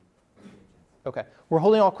question. Okay. We're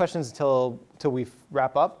holding all questions until we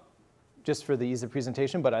wrap up, just for the ease of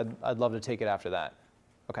presentation, but I'd love to take it after that.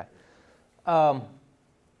 Okay.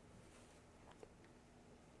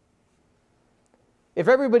 If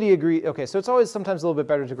everybody agrees, okay, so it's always sometimes a little bit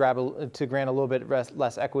better to grant a little bit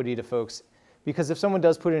less equity to folks, because if someone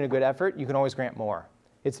does put in a good effort, you can always grant more.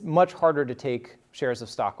 It's much harder to take shares of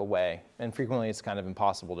stock away, and frequently it's kind of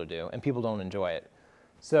impossible to do, and people don't enjoy it.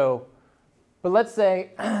 So, but let's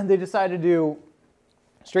say they decide to do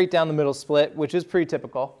straight down the middle split, which is pretty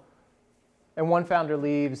typical, and one founder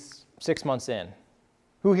leaves 6 months in.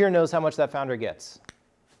 Who here knows how much that founder gets?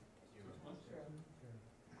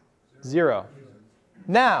 0.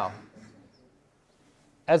 Now,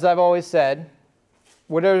 as I've always said,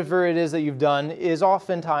 whatever it is that you've done is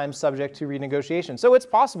oftentimes subject to renegotiation. So it's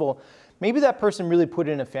possible, maybe that person really put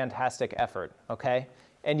in a fantastic effort, okay?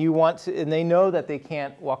 And and they know that they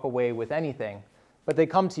can't walk away with anything, but they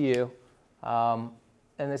come to you and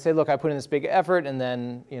they say, look, I put in this big effort, and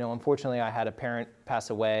then, unfortunately I had a parent pass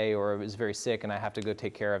away or was very sick and I have to go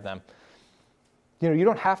take care of them. You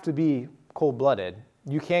don't have to be cold-blooded.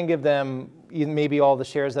 You can give them maybe all the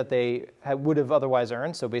shares that they would have otherwise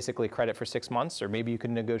earned, so basically credit for 6 months, or maybe you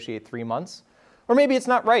can negotiate 3 months. Or maybe it's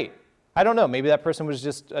not right. I don't know. Maybe that person was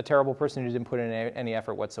just a terrible person who didn't put in any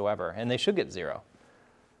effort whatsoever, and they should get 0.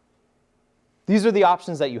 These are the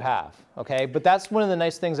options that you have, okay? But that's one of the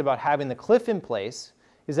nice things about having the cliff in place,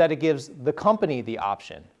 is that it gives the company the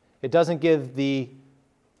option. It doesn't give the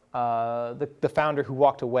founder who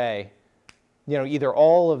walked away, either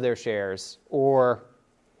all of their shares or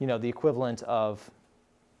the equivalent of,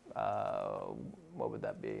 what would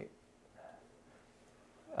that be?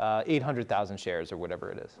 800,000 shares or whatever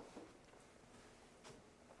it is.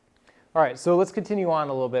 All right, so let's continue on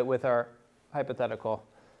a little bit with our hypothetical.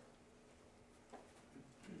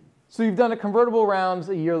 So you've done a convertible round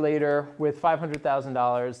a year later with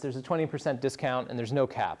 $500,000. There's a 20% discount and there's no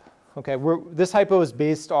cap. Okay, this hypo is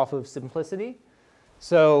based off of simplicity.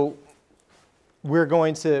 So we're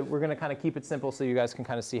going to kind of keep it simple so you guys can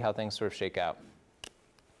kind of see how things sort of shake out.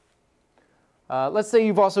 Let's say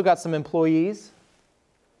you've also got some employees.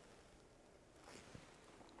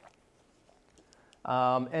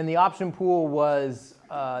 And the option pool was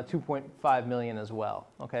 2.5 million as well.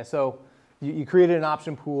 Okay, so you created an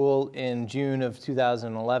option pool in June of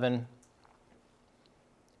 2011.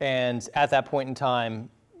 And at that point in time,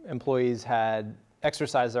 employees had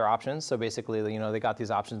exercised their options. So basically, they got these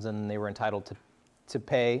options and they were entitled to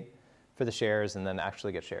pay for the shares and then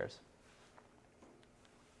actually get shares.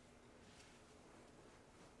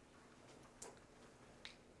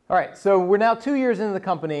 All right, so we're now 2 years into the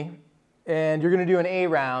company, and you're going to do an A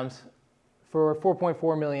round for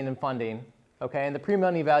 4.4 million in funding. Okay, and the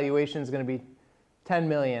pre-money valuation is going to be 10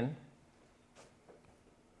 million.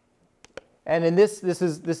 And in this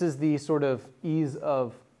is the sort of ease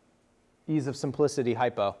of simplicity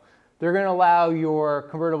hypo. They're going to allow your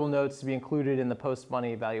convertible notes to be included in the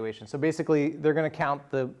post-money valuation. So basically, they're going to count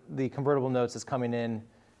the convertible notes as coming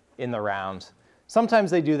in the round.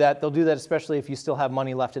 Sometimes they do that. They'll do that especially if you still have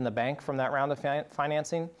money left in the bank from that round of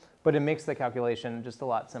financing. But it makes the calculation just a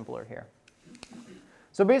lot simpler here.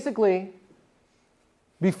 So basically,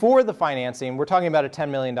 before the financing, we're talking about a $10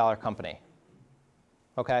 million company.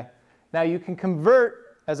 Okay? Now you can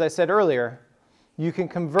convert, as I said earlier, you can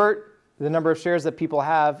convert the number of shares that people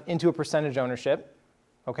have into a percentage ownership,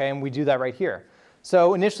 okay, and we do that right here.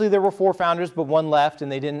 So initially there were 4 founders, but 1 left,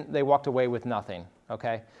 and they walked away with nothing,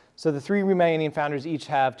 okay? So the 3 remaining founders each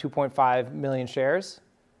have 2.5 million shares.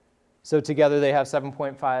 So together they have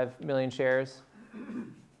 7.5 million shares.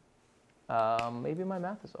 Maybe my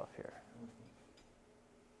math is off here.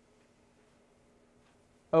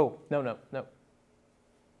 Oh, no.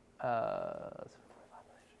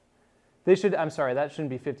 They should, I'm sorry, that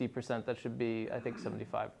shouldn't be 50%. That should be, I think,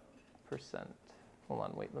 75%. Hold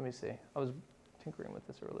on, wait, let me see. I was tinkering with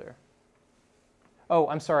this earlier. Oh,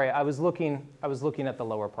 I'm sorry, I was looking at the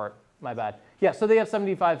lower part. My bad. Yeah, so they have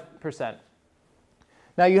 75%.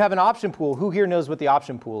 Now you have an option pool. Who here knows what the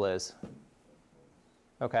option pool is?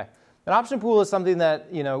 Okay. An option pool is something that,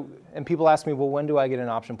 and people ask me, well, when do I get an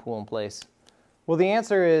option pool in place? Well, the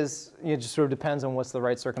answer is, it just sort of depends on what's the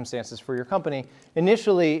right circumstances for your company.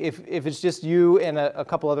 Initially, if it's just you and a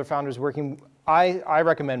couple other founders working, I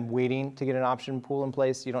recommend waiting to get an option pool in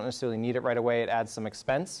place. You don't necessarily need it right away. It adds some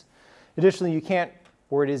expense. Additionally, you can't,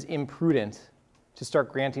 or it is imprudent, to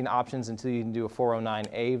start granting options until you can do a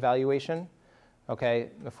 409A valuation. Okay,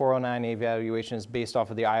 the 409A valuation is based off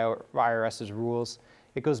of the IRS's rules.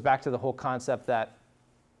 It goes back to the whole concept that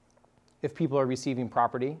if people are receiving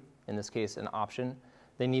property, in this case an option,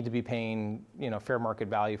 they need to be paying fair market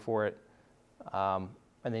value for it and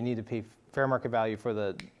they need to pay fair market value for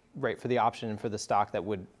the option and for the stock that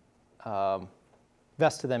would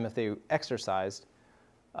vest to them if they exercised.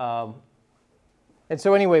 And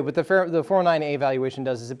so anyway, what the 409A valuation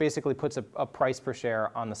does is it basically puts a price per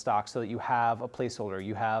share on the stock so that you have a placeholder.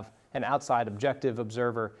 You have an outside objective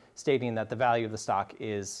observer stating that the value of the stock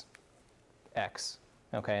is X.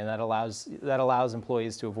 Okay, and that allows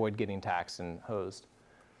employees to avoid getting taxed and hosed.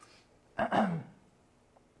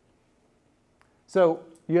 So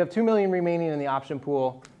you have 2 million remaining in the option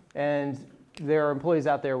pool, and there are employees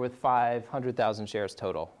out there with 500,000 shares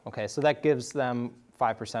total. Okay, so that gives them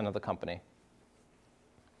 5% of the company.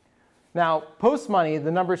 Now, post-money,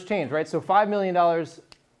 the numbers change, right? So $5 million,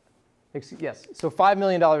 yes, so $5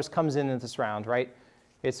 million comes in this round, right?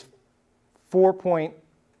 It's 4.4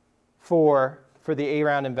 for the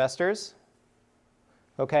A-round investors,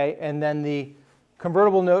 okay? And then the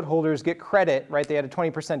convertible note holders get credit, right? They had a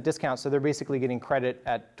 20% discount, so they're basically getting credit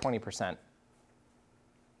at 20%.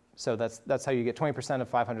 So that's how you get 20% of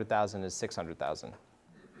 500,000 is 600,000. Does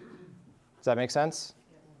that make sense?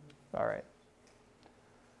 All right.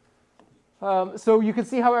 So you can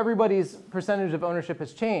see how everybody's percentage of ownership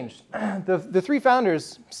has changed. The three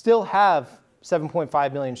founders still have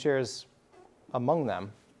 7.5 million shares among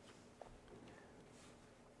them.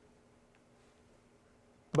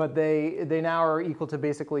 But they now are equal to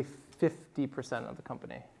basically 50% of the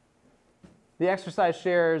company. The exercise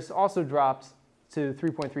shares also dropped to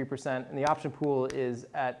 3.3%, and the option pool is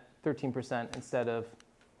at 13% instead of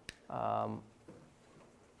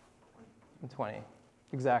 20.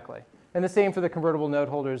 Exactly. And the same for the convertible note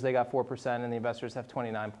holders. They got 4%, and the investors have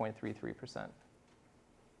 29.33%.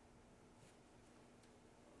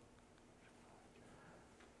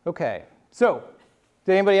 OK, so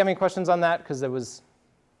did anybody have any questions on that? Because it was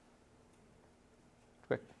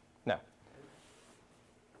quick. No.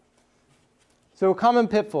 So common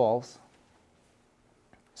pitfalls.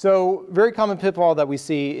 So very common pitfall that we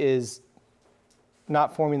see is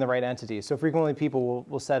not forming the right entity. So frequently people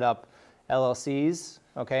will set up LLCs,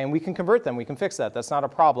 okay, and we can convert them. We can fix that. That's not a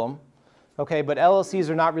problem, okay. But LLCs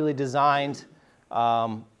are not really designed.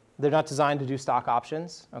 They're not designed to do stock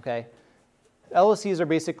options, okay. LLCs are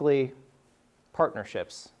basically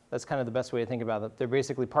partnerships. That's kind of the best way to think about it. They're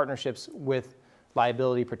basically partnerships with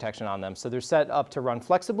liability protection on them. So they're set up to run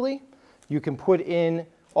flexibly. You can put in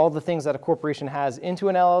all the things that a corporation has into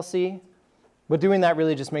an LLC, but doing that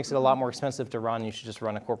really just makes it a lot more expensive to run. You should just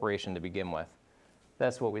run a corporation to begin with.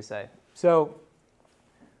 That's what we say. So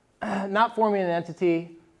not forming an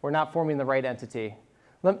entity or not forming the right entity.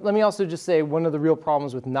 Let me also just say one of the real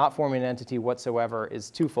problems with not forming an entity whatsoever is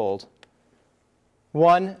twofold.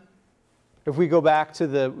 One, if we go back to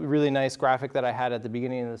the really nice graphic that I had at the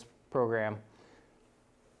beginning of this program,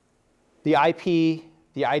 the IP,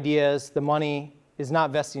 the ideas, the money is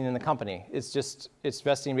not vesting in the company. It's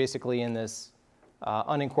vesting basically in this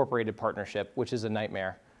unincorporated partnership, which is a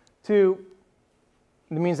nightmare. Two,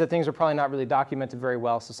 it means that things are probably not really documented very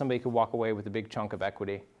well, so somebody could walk away with a big chunk of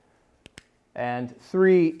equity. And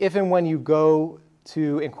three, if and when you go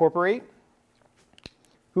to incorporate,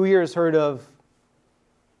 who here has heard of,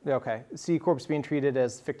 okay, C Corps being treated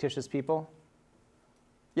as fictitious people?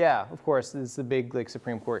 Yeah, of course, this is a big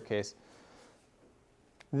Supreme Court case.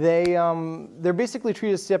 They're basically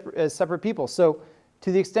treated as separate people. So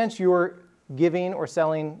to the extent you're giving or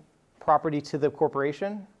selling property to the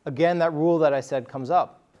corporation, again, that rule that I said comes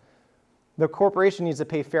up. The corporation needs to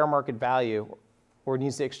pay fair market value or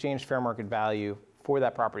needs to exchange fair market value for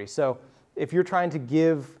that property. So if you're trying to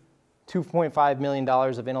give $2.5 million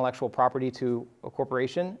of intellectual property to a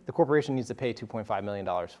corporation, the corporation needs to pay $2.5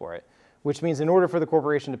 million for it, which means in order for the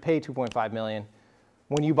corporation to pay $2.5 million,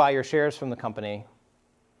 when you buy your shares from the company,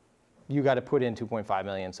 you got to put in $2.5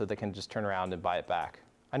 million so they can just turn around and buy it back.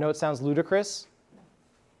 I know it sounds ludicrous,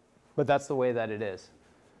 but that's the way that it is.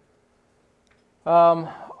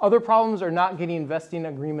 Other problems are not getting vesting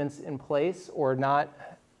agreements in place or not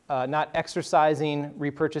exercising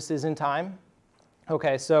repurchases in time.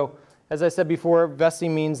 Okay, so as I said before,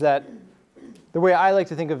 vesting means that the way I like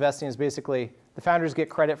to think of vesting is basically the founders get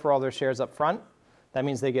credit for all their shares up front. That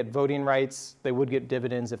means they get voting rights. They would get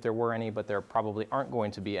dividends if there were any, but there probably aren't going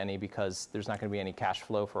to be any because there's not going to be any cash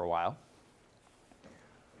flow for a while.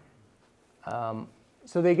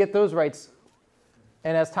 So they get those rights,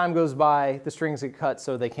 and as time goes by, the strings get cut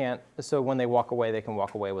so they can't. So when they walk away, they can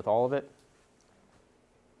walk away with all of it.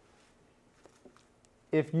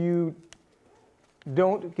 If you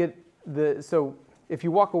don't get if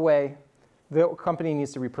you walk away, the company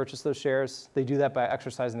needs to repurchase those shares. They do that by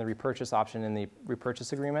exercising the repurchase option in the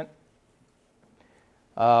repurchase agreement.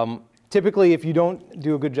 Typically, if you don't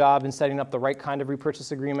do a good job in setting up the right kind of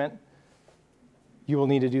repurchase agreement, you will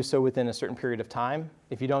need to do so within a certain period of time.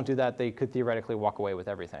 If you don't do that, they could theoretically walk away with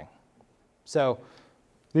everything. So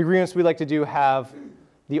the agreements we like to do have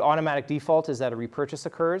the automatic default is that a repurchase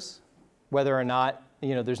occurs, whether or not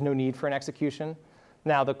there's no need for an execution.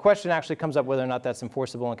 Now, the question actually comes up whether or not that's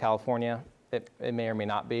enforceable in California. It may or may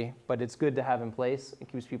not be, but it's good to have in place.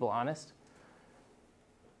 It keeps people honest.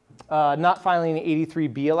 Not filing the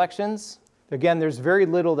 83B elections. Again, there's very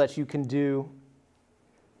little that you can do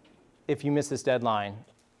if you miss this deadline.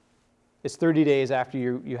 It's 30 days after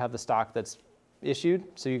you have the stock that's issued,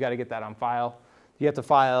 so you got to get that on file. You have to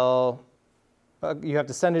file, you have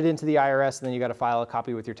to send it into the IRS, and then you got to file a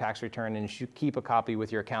copy with your tax return, and you should keep a copy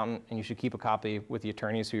with your accountant, and you should keep a copy with the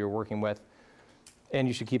attorneys who you're working with, and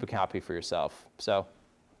you should keep a copy for yourself. So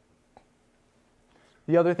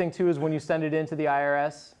the other thing too is when you send it into the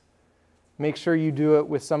IRS, make sure you do it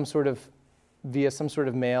with via some sort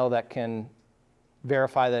of mail that can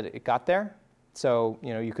verify that it got there. So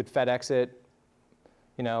you could FedEx it,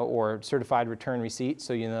 or certified return receipt,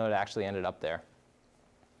 so it actually ended up there.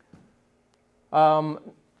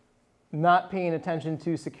 Not paying attention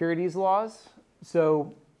to securities laws.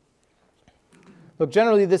 So look,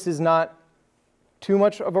 generally this is not too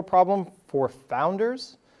much of a problem for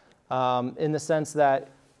founders, in the sense that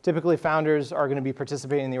typically founders are going to be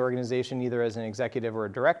participating in the organization either as an executive or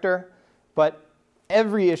a director, but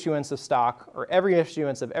every issuance of stock or every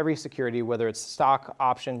issuance of every security, whether it's stock,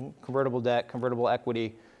 option, convertible debt, convertible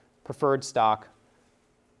equity, preferred stock,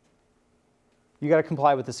 you got to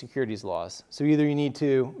comply with the securities laws. So either you need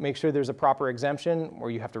to make sure there's a proper exemption or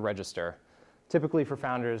you have to register. Typically for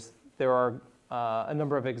founders, there are a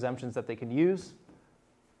number of exemptions that they can use,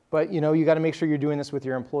 but you got to make sure you're doing this with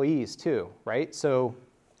your employees too, right? So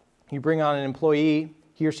you bring on an employee,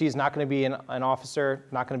 he or she is not going to be an officer,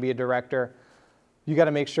 not going to be a director. You got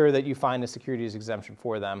to make sure that you find a securities exemption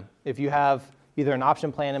for them. If you have either an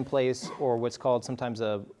option plan in place or what's called sometimes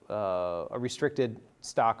a restricted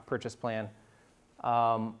stock purchase plan,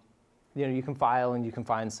 you can file and you can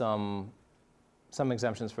find some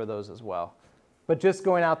exemptions for those as well. But just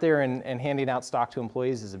going out there and handing out stock to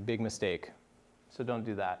employees is a big mistake. So don't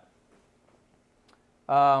do that.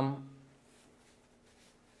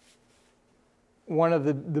 One of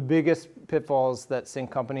the biggest pitfalls that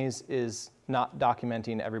sink companies is not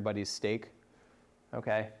documenting everybody's stake.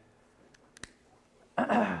 Okay.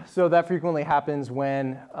 So that frequently happens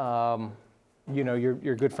when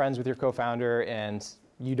you're good friends with your co-founder and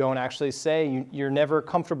you don't actually say, you're never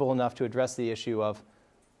comfortable enough to address the issue of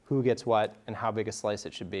who gets what and how big a slice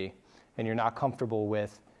it should be. And you're not comfortable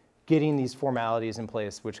with getting these formalities in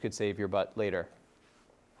place, which could save your butt later.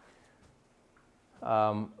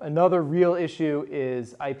 Another real issue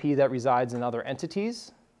is IP that resides in other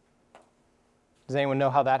entities. Does anyone know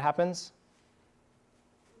how that happens?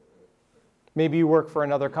 Maybe you work for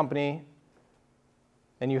another company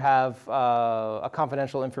and you have a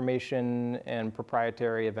confidential information and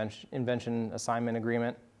proprietary invention assignment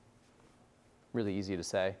agreement. Really easy to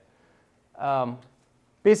say.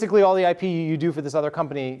 Basically, all the IP you do for this other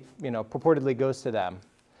company, purportedly goes to them.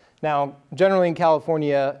 Now, generally in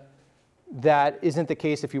California, that isn't the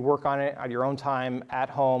case if you work on it at your own time, at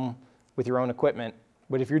home, with your own equipment.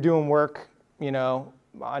 But if you're doing work,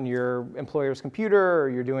 on your employer's computer, or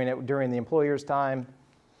you're doing it during the employer's time,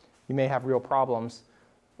 you may have real problems.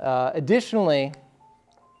 Additionally,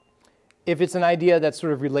 if it's an idea that's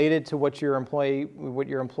sort of related to what your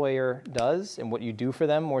employer does and what you do for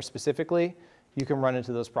them more specifically, you can run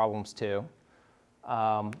into those problems too.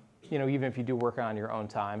 Even if you do work on your own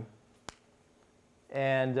time.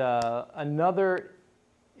 And another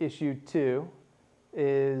issue too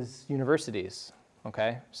is universities.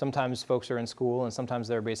 Okay, sometimes folks are in school, and sometimes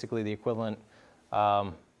they're basically the equivalent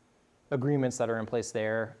agreements that are in place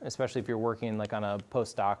there, especially if you're working like on a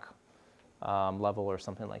postdoc level or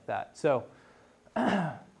something like that. So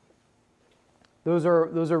those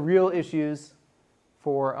are real issues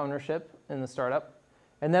for ownership in the startup.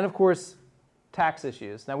 And then, of course, tax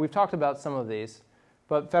issues. Now, we've talked about some of these,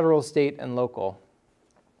 but federal, state, and local.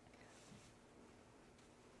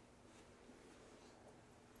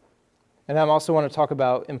 And I also want to talk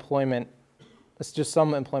about employment. It's just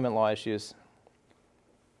some employment law issues.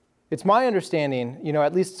 It's my understanding,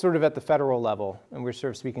 at least sort of at the federal level, and we're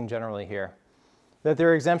sort of speaking generally here, that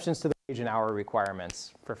there are exemptions to the wage and hour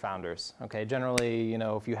requirements for founders. Okay, generally,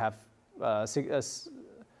 if you have a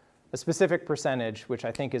specific percentage, which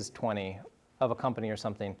I think is 20 of a company or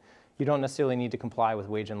something, you don't necessarily need to comply with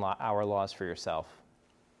wage and hour laws for yourself.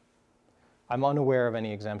 I'm unaware of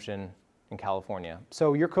any exemption in California.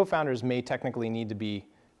 So your co-founders may technically need to be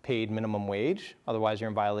paid minimum wage. Otherwise, you're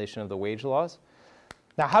in violation of the wage laws.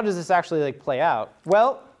 Now, how does this actually like play out?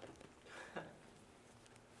 Well,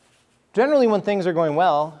 generally when things are going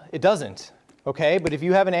well, it doesn't. Okay, but if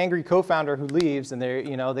you have an angry co-founder who leaves and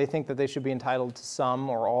they think that they should be entitled to some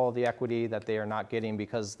or all of the equity that they are not getting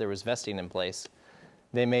because there was vesting in place,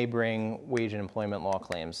 they may bring wage and employment law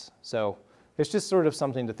claims. So it's just sort of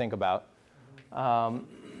something to think about. On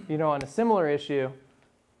a similar issue,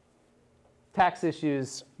 tax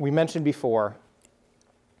issues, we mentioned before,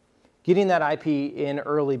 getting that IP in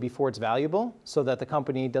early before it's valuable so that the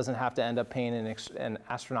company doesn't have to end up paying an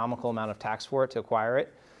astronomical amount of tax for it to acquire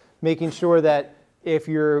it. Making sure that if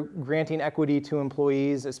you're granting equity to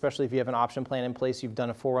employees, especially if you have an option plan in place, you've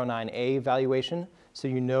done a 409A valuation, so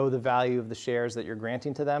you know the value of the shares that you're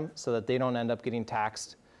granting to them so that they don't end up getting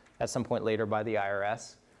taxed at some point later by the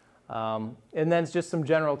IRS. And then it's just some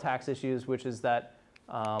general tax issues, which is that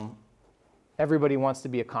everybody wants to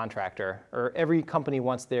be a contractor, or every company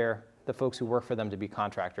wants the folks who work for them to be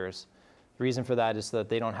contractors. The reason for that is so that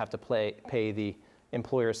they don't have to pay the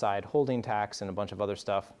employer side holding tax and a bunch of other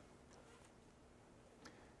stuff.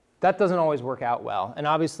 That doesn't always work out well. And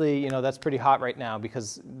obviously, that's pretty hot right now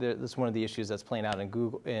because that's one of the issues that's playing out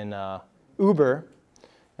in Uber,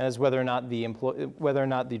 as whether or not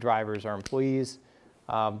the drivers are employees.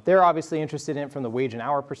 They're obviously interested in it from the wage and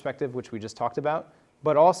hour perspective, which we just talked about,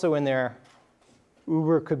 but also in there,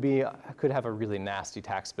 Uber could have a really nasty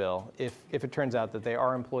tax bill if it turns out that they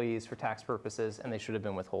are employees for tax purposes and they should have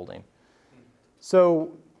been withholding.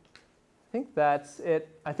 So I think that's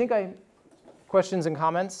it. Questions and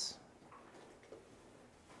comments?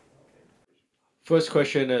 First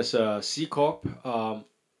question is C Corp.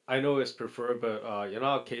 I know it's preferred, but in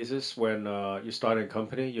our cases, when you start a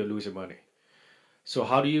company, you're losing money. So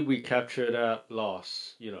how do you recapture that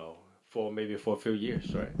loss, for a few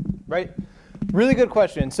years, right? Right. Really good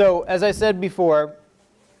question. So as I said before,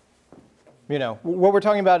 what we're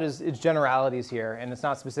talking about is generalities here, and it's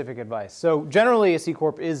not specific advice. So generally, a C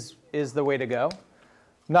Corp is the way to go.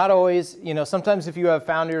 Not always. Sometimes if you have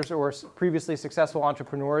founders or previously successful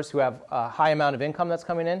entrepreneurs who have a high amount of income that's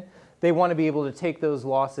coming in, they want to be able to take those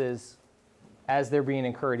losses as they're being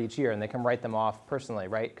incurred each year, and they can write them off personally,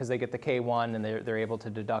 right? Because they get the K1 and they're able to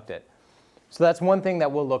deduct it. So that's one thing that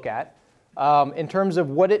we'll look at. In terms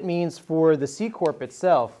of what it means for the C Corp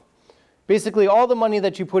itself, basically all the money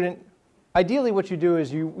that you put in, ideally what you do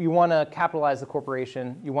is you want to capitalize the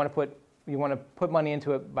corporation. You want to put money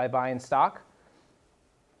into it by buying stock.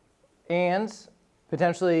 And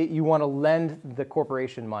potentially you want to lend the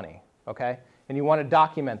corporation money, okay? And you want to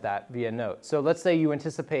document that via note. So let's say you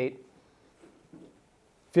anticipate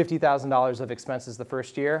 $50,000 of expenses the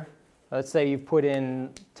first year. Let's say you've put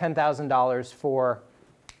in $10,000 for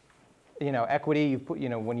equity.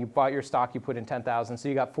 When you bought your stock, you put in $10,000, so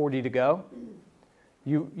you got 40 to go.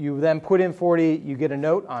 You then put in 40, you get a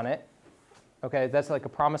note on it. Okay, that's like a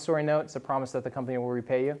promissory note. It's a promise that the company will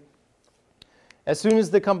repay you. As soon as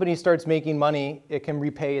the company starts making money, it can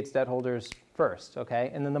repay its debt holders first, okay?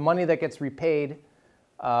 And then the money that gets repaid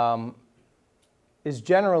is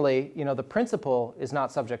generally, the principal is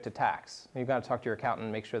not subject to tax. You've got to talk to your accountant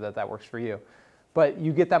and make sure that that works for you. But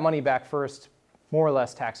you get that money back first, more or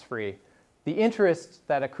less tax-free. The interest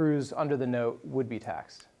that accrues under the note would be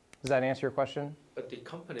taxed. Does that answer your question? But the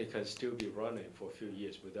company can still be running for a few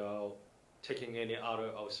years without taking any other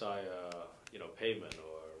outside, payment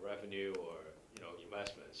or revenue or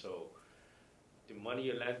investment. So the money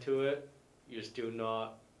you lend to it, you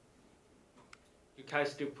can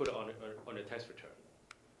still put it on a tax return.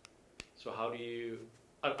 So how do you,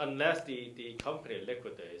 unless the company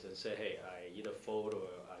liquidates and say, hey, I either fold or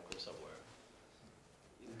I go somewhere.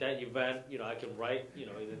 In that event, I can write, in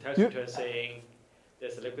the tax return saying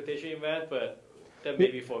there's a liquidation event, but that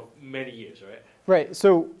may be for many years, right? Right.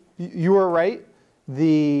 So you are right.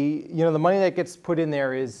 The money that gets put in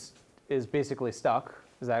there is basically stuck.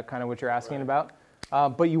 Is that kind of what you're asking about?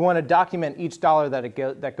 But you want to document each dollar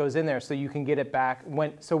that goes in there so you can get it back.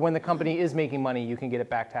 When the company is making money, you can get it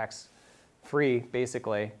back tax-free,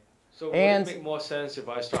 basically. So would it make more sense if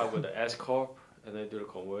I start with the S Corp and then do the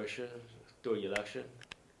conversion, do an election,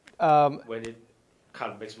 when it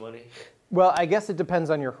kind of makes money? Well, I guess it depends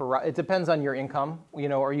on your income.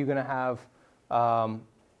 Are you going to have?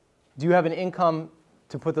 Do you have an income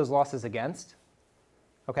to put those losses against?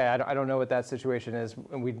 Okay, I don't know what that situation is,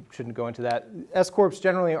 and we shouldn't go into that. S Corps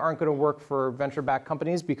generally aren't going to work for venture-backed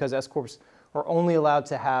companies because S Corps are only allowed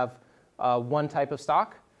to have one type of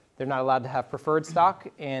stock. They're not allowed to have preferred stock,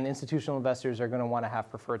 and institutional investors are going to want to have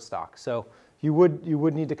preferred stock. So you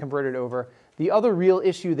would need to convert it over. The other real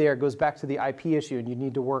issue there goes back to the IP issue, and you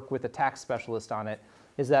need to work with a tax specialist on it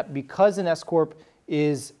is that because an S corp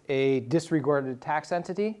is a disregarded tax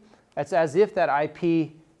entity, it's as if that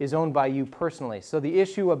IP is owned by you personally. So the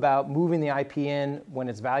issue about moving the IP in when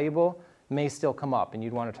it's valuable may still come up, and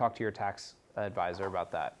you'd want to talk to your tax advisor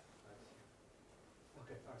about that.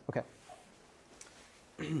 Okay.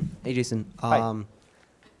 Hey, Jason. Hi.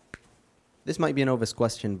 This might be an obvious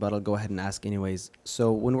question, but I'll go ahead and ask anyways.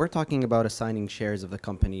 So when we're talking about assigning shares of the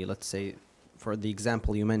company, let's say, for the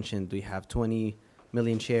example you mentioned, we have 20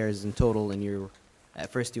 million shares in total, and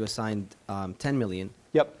at first you assigned 10 million.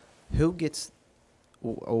 Yep. Who gets,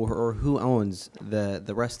 or who owns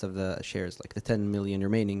the rest of the shares, like the 10 million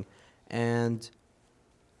remaining? And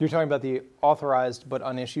You're talking about the authorized but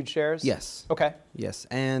unissued shares? yes. Okay. Yes.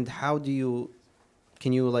 And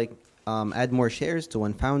can you like add more shares to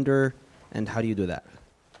one founder? And how do you do that?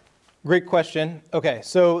 Great question. Okay,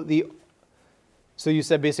 so you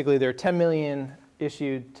said basically there are 10 million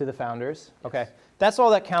issued to the founders. Yes. Okay, that's all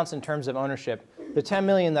that counts in terms of ownership. The 10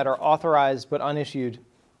 million that are authorized but unissued,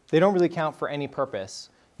 they don't really count for any purpose.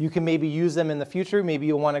 You can maybe use them in the future. Maybe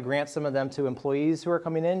you'll want to grant some of them to employees who are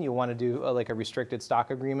coming in. You'll want to do like a restricted stock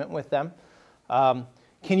agreement with them.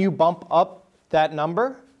 Can you bump up that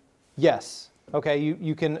number? Yes. Okay,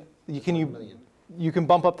 you can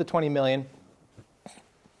bump up to 20 million.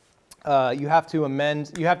 You have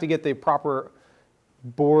to get the proper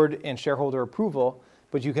board and shareholder approval,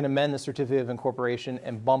 but you can amend the certificate of incorporation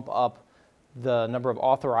and bump up the number of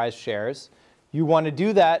authorized shares. You want to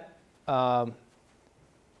do that,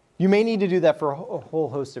 you may need to do that for a whole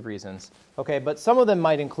host of reasons, okay? But some of them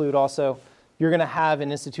might include also, you're going to have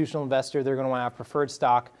an institutional investor, they're going to want to have preferred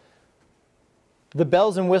stock. The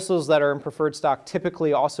bells and whistles that are in preferred stock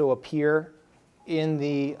typically also appear in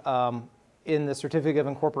the certificate of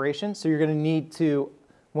incorporation. So you're going to need to,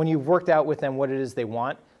 when you've worked out with them what it is they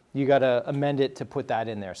want, you got to amend it to put that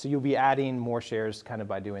in there. So you'll be adding more shares kind of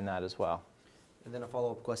by doing that as well. And then a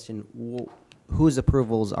follow-up question: whose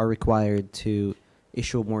approvals are required to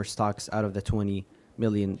issue more stocks out of the 20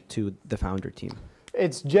 million to the founder team?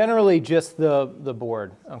 It's generally just the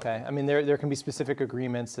board. Okay. I mean, there can be specific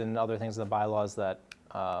agreements and other things in the bylaws that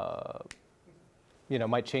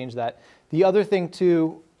might change that. The other thing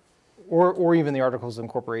too, or even the articles of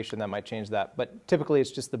incorporation that might change that, but typically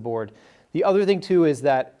it's just the board. The other thing too is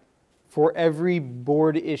that for every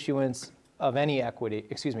board issuance of any equity,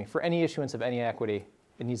 for any issuance of any equity,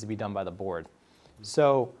 it needs to be done by the board.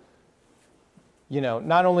 So,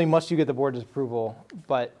 not only must you get the board's approval,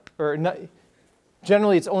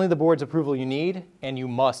 generally it's only the board's approval you need, and you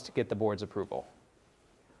must get the board's approval.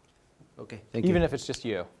 Okay, thank you. Even if it's just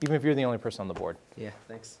you, even if you're the only person on the board. Yeah,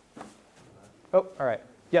 thanks. Oh, all right.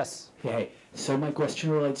 Yes. Hey, so my question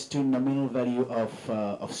relates to nominal value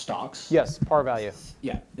of stocks. Yes, par value.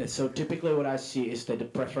 Yeah. So typically, what I see is that the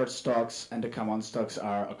preferred stocks and the common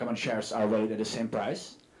shares are valued at the same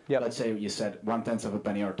price. Yep. Let's say you said 1/10 of a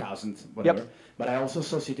penny or 1,000, whatever. Yep. But I also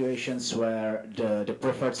saw situations where the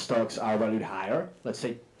preferred stocks are valued higher. Let's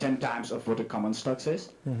say 10 times of what the common stocks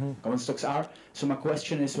common stocks are. So my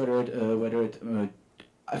question is whether it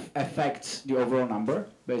affects the overall number,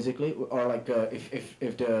 basically, or like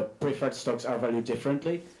if the preferred stocks are valued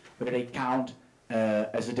differently, whether they count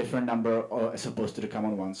as a different number or as opposed to the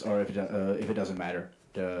common ones, or if it doesn't matter,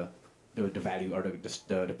 the value or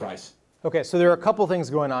the price. Okay, so there are a couple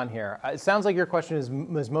things going on here. It sounds like your question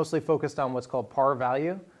is mostly focused on what's called par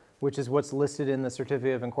value, which is what's listed in the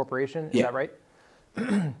certificate of incorporation. Is that right?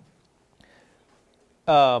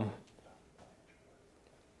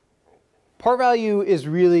 Par value is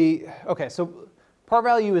really, okay, so par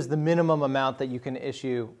value is the minimum amount that you can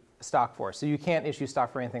issue stock for. So you can't issue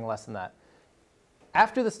stock for anything less than that.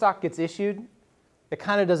 After the stock gets issued, it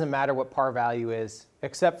kind of doesn't matter what par value is,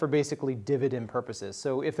 except for basically dividend purposes.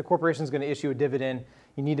 So if the corporation is going to issue a dividend,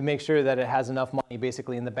 you need to make sure that it has enough money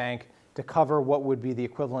basically in the bank to cover what would be the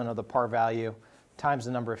equivalent of the par value times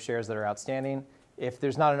the number of shares that are outstanding. If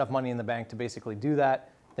there's not enough money in the bank to basically do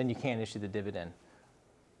that, then you can't issue the dividend.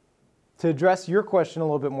 To address your question a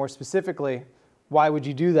little bit more specifically, why would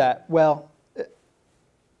you do that? Well,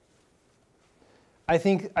 I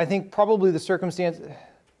think probably the circumstances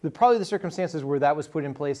where that was put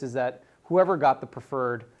in place is that whoever got the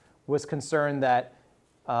preferred was concerned that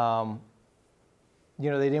they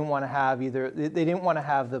didn't want to have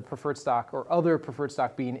the preferred stock or other preferred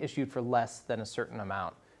stock being issued for less than a certain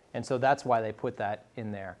amount, and so that's why they put that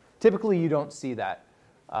in there. Typically, you don't see that.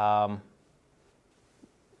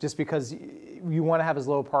 Just because you want to have as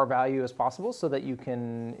low par value as possible so that you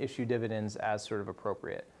can issue dividends as sort of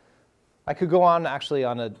appropriate. I could go on actually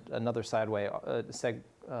on another segue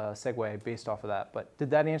based off of that, but did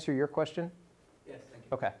that answer your question? Yes, thank you.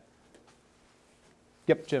 Okay.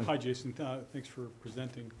 Yep, Jim. Hi, Jason. Thanks for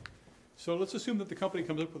presenting. So let's assume that the company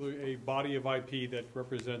comes up with a body of IP that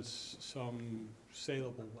represents some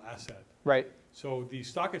saleable asset. Right. So the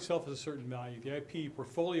stock itself has a certain value. The IP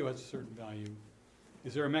portfolio has a certain value.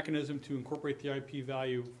 Is there a mechanism to incorporate the IP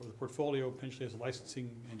value for the portfolio, potentially as a licensing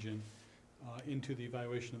engine, into the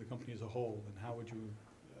evaluation of the company as a whole? And how would you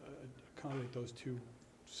accommodate those two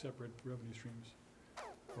separate revenue streams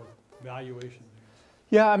or valuations?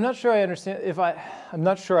 Yeah, I'm not sure I understand. I'm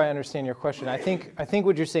not sure I understand your question. I think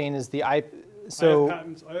what you're saying is the IP. So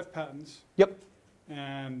I have patents. Yep.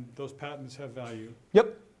 And those patents have value.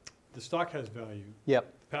 Yep. The stock has value.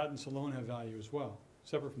 Yep. The patents alone have value as well,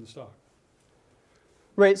 separate from the stock.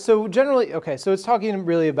 Right. So generally, okay. So it's talking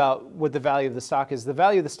really about what the value of the stock is. The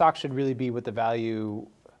value of the stock should really be what the value.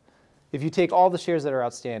 If you take all the shares that are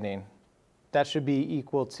outstanding, that should be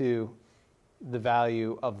equal to the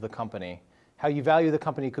value of the company. How you value the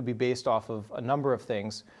company could be based off of a number of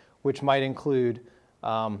things, which might include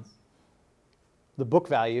the book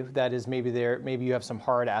value. That is, maybe you have some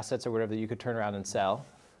hard assets or whatever that you could turn around and sell.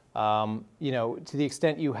 To the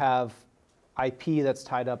extent you have IP that's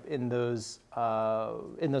tied up in those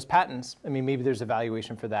patents, I mean, maybe there's a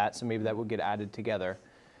valuation for that, so maybe that would get added together.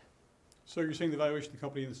 So you're saying the valuation of the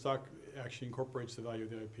company and the stock actually incorporates the value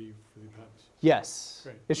of the IP for the patents? Yes.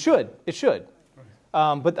 Great. It should. It should. Right.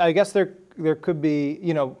 But I guess there could be,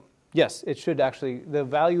 yes, it should actually, the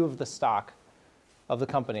value of the stock of the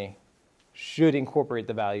company should incorporate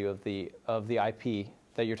the value of the IP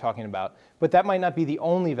that you're talking about. But that might not be the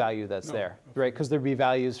only value that's there, right? Because there'd be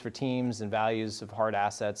values for teams and values of hard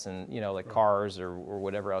assets and, like cars or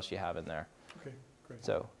whatever else you have in there. Okay, great.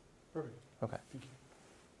 So, perfect. okay. Thank you.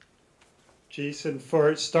 Jason,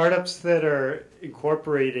 for startups that are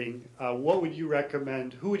incorporating, what would you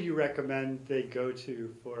recommend? Who would you recommend they go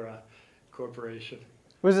to for a corporation?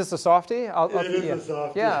 Was this a softie? It is a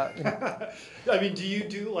softie. Yeah. I mean, do you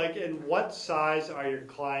do and what size are your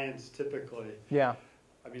clients typically? Yeah.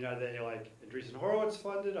 I mean, are they like Andreessen Horowitz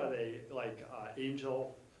funded? Are they like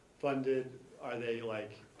angel funded? Are they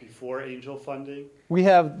like before angel funding? We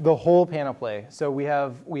have the whole panoply. So we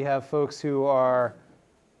have folks who are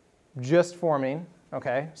just forming,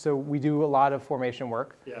 okay? So we do a lot of formation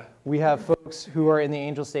work. Yeah. We have folks who are in the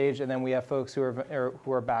angel stage, and then we have folks who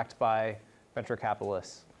are backed by venture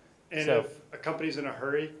capitalists. And so, if a company's in a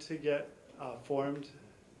hurry to get formed,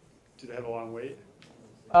 do they have a long wait?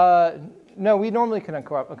 no, we normally can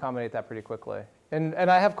accommodate that pretty quickly. And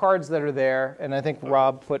I have cards that are there, and I think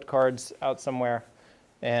Rob put cards out somewhere.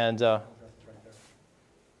 And I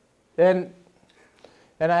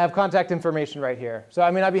have contact information right here. So,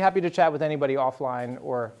 I mean, I'd be happy to chat with anybody offline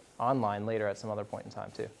or online later at some other point in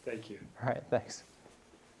time, too. Thank you. All right, thanks.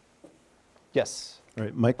 Yes. All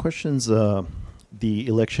right, my question's the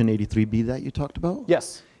Election 83B that you talked about.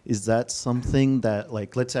 Yes. Is that something that,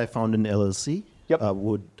 like, let's say I found an LLC, Yep.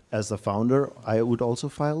 would, as the founder, I would also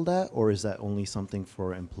file that, or is that only something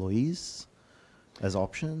for employees as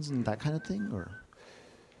options and that kind of thing, or?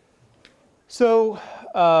 So,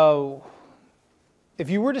 if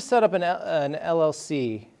you were to set up an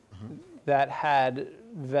LLC that had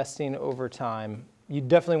vesting over time, you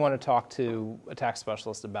definitely want to talk to a tax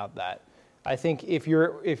specialist about that. I think I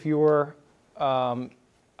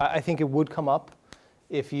think it would come up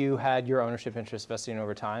if you had your ownership interest vesting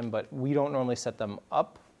over time, but we don't normally set them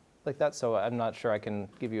up like that, so I'm not sure I can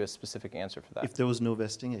give you a specific answer for that. If there was no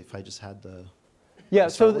vesting, if I just had the... Yeah,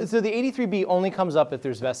 so the 83B only comes up if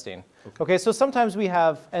there's vesting. Okay, so sometimes we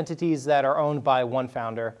have entities that are owned by one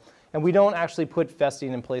founder, and we don't actually put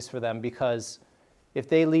vesting in place for them because if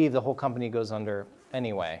they leave, the whole company goes under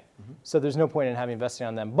anyway. So there's no point in having vesting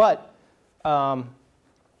on them. But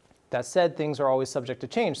that said, things are always subject to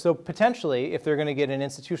change. So potentially, if they're going to get an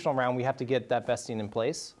institutional round, we have to get that vesting in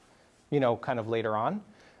place, kind of later on.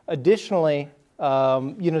 Additionally,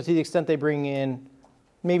 to the extent they bring in,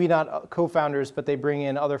 maybe not co-founders, but they bring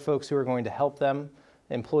in other folks who are going to help them,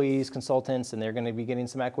 employees, consultants, and they're going to be getting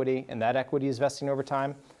some equity, and that equity is vesting over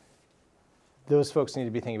time, those folks need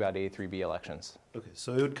to be thinking about 83B elections. Okay,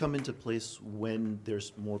 so it would come into place when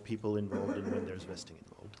there's more people involved and when there's vesting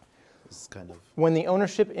involved. It's kind of... When the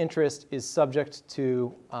ownership interest is subject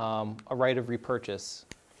to a right of repurchase,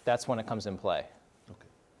 that's when it comes in play. Okay.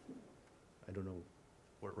 I don't know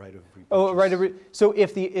what right of repurchase... Oh, right of so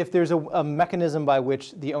if there's a mechanism by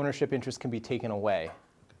which the ownership interest can be taken away,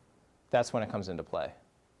 that's when it comes into play.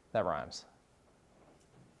 That rhymes.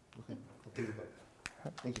 Okay, I'll think about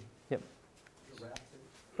it. Thank you. Yep.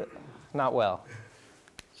 Not well.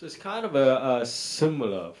 So it's kind of a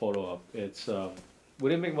similar follow-up. It's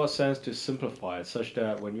would it make more sense to simplify it such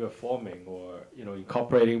that when you are forming or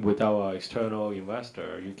incorporating with our external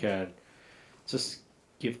investor, you can just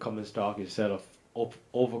give common stock instead of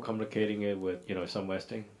overcomplicating it with some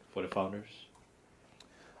vesting for the founders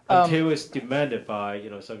until it's demanded by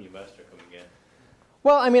some investor coming in?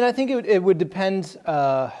 Well, I mean, I think it would depend.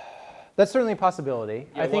 That's certainly a possibility.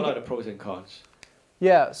 Yeah, I think what are the pros and cons?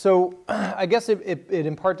 Yeah, so I guess it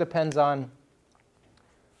in part depends on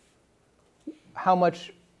how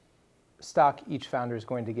much stock each founder is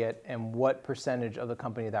going to get and what percentage of the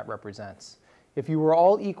company that represents. If you were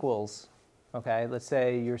all equals, okay, let's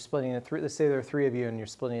say you're splitting it let's say there are 3 of you and you're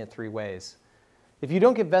splitting it 3 ways. If you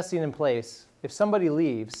don't get vesting in place, if somebody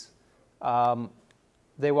leaves,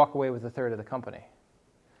 they walk away with 1/3 of the company.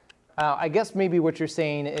 I guess maybe what you're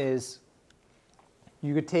saying is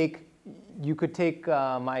you could take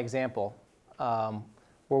my example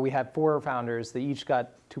where we had 4 founders. They each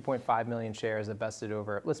got 2.5 million shares that vested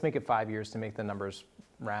over, let's make it 5 years to make the numbers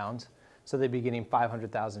round. So they'd be getting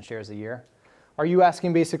 500,000 shares a year. Are you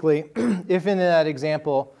asking basically if in that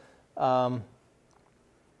example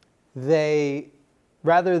they,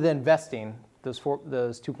 rather than vesting those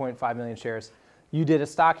 2.5 million shares, you did a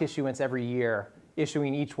stock issuance every year,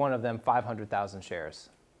 issuing each one of them 500,000 shares?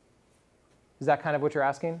 Is that kind of what you're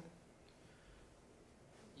asking?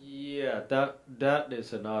 Yeah, that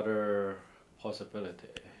is another possibility.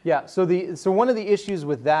 Yeah, so one of the issues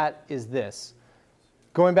with that is this.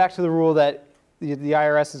 Going back to the rule that the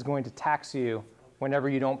IRS is going to tax you whenever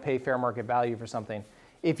you don't pay fair market value for something.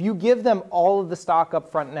 If you give them all of the stock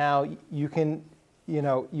up front now, you can do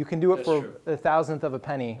it That's for true. 1/1000 of a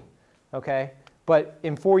penny, okay? But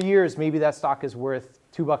in 4 years, maybe that stock is worth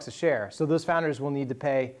 $2 a share. So those founders will need to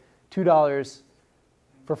pay $2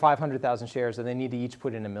 for 500,000 shares, and they need to each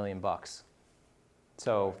put in $1 million.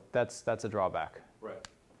 So that's a drawback. Right.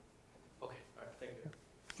 Okay. All right. Thank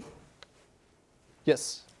you.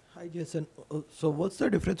 Yes. Hi, Jason. So what's the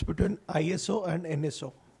difference between ISO and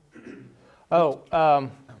NSO? Oh,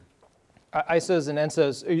 ISOs and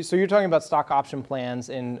NSOs. So you're talking about stock option plans,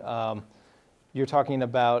 and you're talking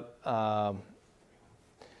about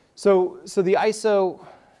so the ISO,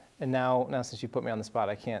 and now since you put me on the spot,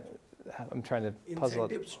 I can't. I'm trying to puzzle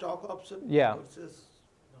it. Incentive stock option Yeah. versus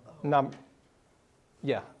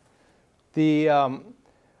Yeah. The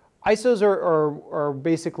ISOs are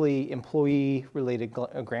basically employee-related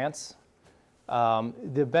grants.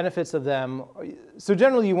 The benefits of them, so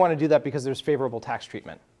generally you want to do that because there's favorable tax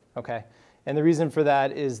treatment, okay? And the reason for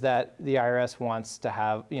that is that the IRS wants to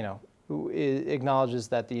have, acknowledges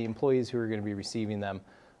that the employees who are going to be receiving them,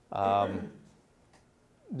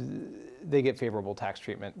 they get favorable tax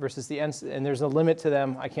treatment versus and there's a limit to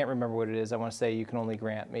them. I can't remember what it is. I want to say you can only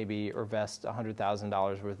grant maybe or vest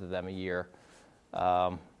 $100,000 worth of them a year.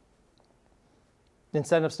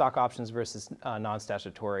 Incentive stock options versus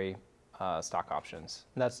non-statutory stock options.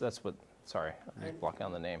 That's what. Sorry, I'm just blocking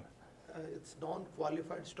on the name. it's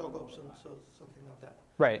non-qualified stock options or something like that.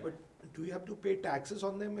 Right. But do you have to pay taxes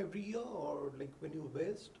on them every year, or like when you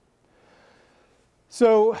vest?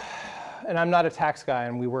 So, and I'm not a tax guy,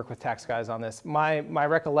 and we work with tax guys on this. My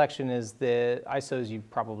recollection is that ISOs you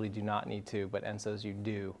probably do not need to, but NSOs you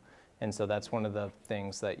do. And so that's one of the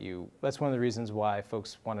things that's one of the reasons why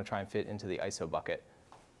folks want to try and fit into the ISO bucket.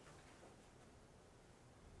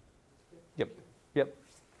 Yep.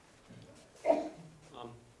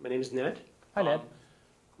 My name is Ned. Hi, Ned.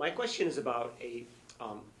 My question is about a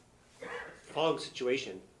following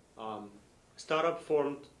situation. Startup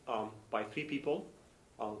formed by 3 people.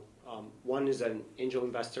 One is an angel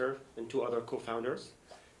investor and 2 other co-founders.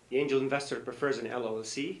 The angel investor prefers an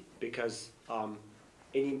LLC because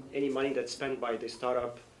any money that's spent by the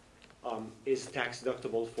startup is tax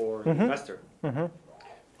deductible for the investor.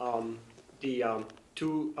 The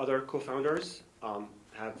 2 other co-founders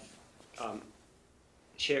have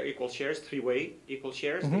equal shares, 3-way equal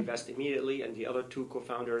shares. They vest immediately, and the other 2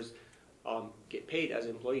 co-founders get paid as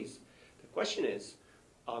employees. The question is,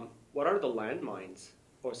 what are the landmines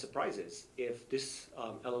or surprises if this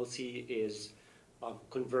LLC is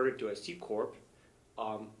converted to a C Corp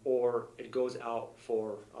or it goes out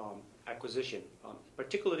for acquisition,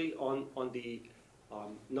 particularly on the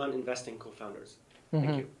non-investing co-founders?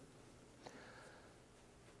 Thank you.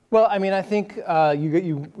 Well, I mean, I think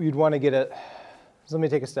you'd want to get a. So let me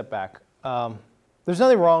take a step back. There's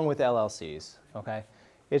nothing wrong with LLCs, okay?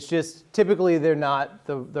 It's just typically they're not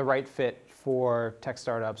the right fit for tech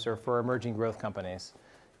startups or for emerging growth companies.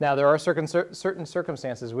 Now, there are certain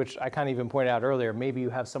circumstances, which I kind of even pointed out earlier. Maybe you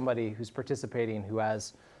have somebody who's participating who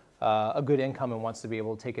has a good income and wants to be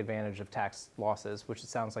able to take advantage of tax losses, which it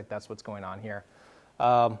sounds like that's what's going on here.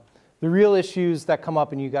 The real issues that come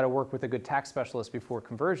up, and you got to work with a good tax specialist before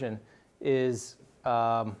conversion, is,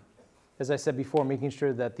 as I said before, making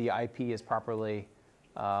sure that the IP is properly,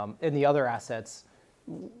 and the other assets,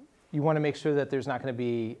 you want to make sure that there's not going to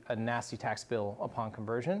be a nasty tax bill upon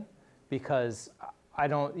conversion, because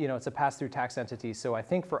it's a pass-through tax entity, so I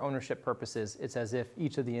think for ownership purposes, it's as if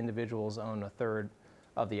each of the individuals own a third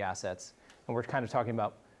of the assets. And we're kind of talking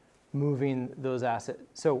about moving those assets.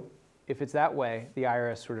 So if it's that way, the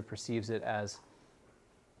IRS sort of perceives it as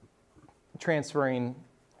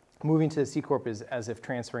moving to the C Corp is as if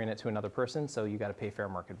transferring it to another person, so you got to pay fair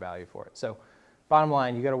market value for it. So bottom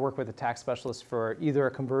line, you got to work with a tax specialist for either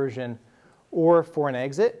a conversion or for an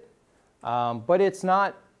exit, but it's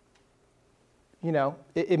not,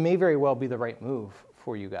 it may very well be the right move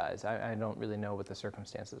for you guys. I don't really know what the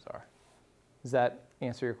circumstances are. Does that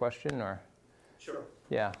answer your question, or? Sure.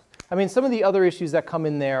 Yeah. I mean, some of the other issues that come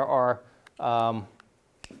in there are,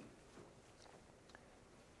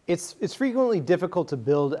 it's frequently difficult to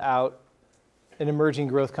build out an emerging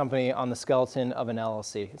growth company on the skeleton of an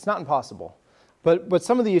LLC. It's not impossible. But what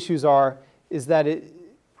some of the issues is that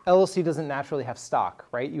LLC doesn't naturally have stock,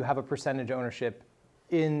 right? You have a percentage ownership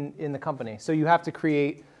in the company. So you have to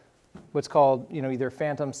create what's called, either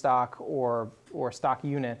phantom stock or stock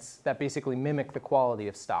units that basically mimic the quality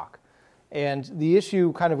of stock. And the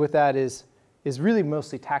issue kind of with that is really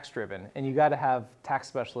mostly tax driven. And you got to have tax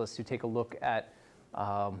specialists who take a look at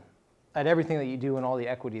everything that you do and all the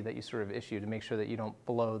equity that you sort of issue to make sure that you don't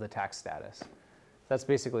blow the tax status. That's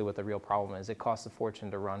basically what the real problem is. It costs a fortune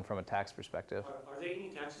to run from a tax perspective. Are there any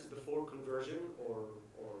taxes before conversion or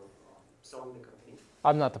selling the company?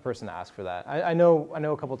 I'm not the person to ask for that. I know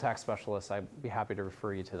a couple tax specialists. I'd be happy to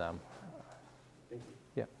refer you to them. Thank you.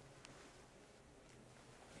 Yeah.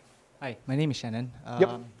 Hi, my name is Shannon.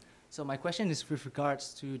 Yep. So my question is with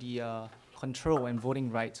regards to the control and voting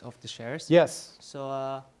rights of the shares. Yes.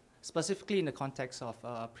 So specifically in the context of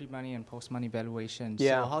pre-money and post-money valuation.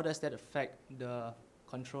 Yeah. So how does that affect the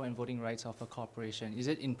control and voting rights of a corporation? Is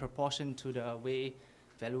it in proportion to the way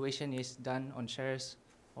valuation is done on shares,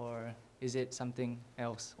 or is it something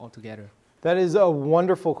else altogether? That is a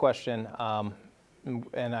wonderful question,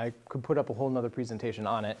 and I could put up a whole nother presentation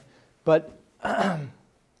on it. But I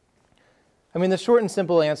mean, the short and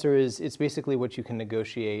simple answer is it's basically what you can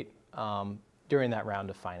negotiate during that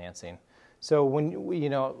round of financing. So when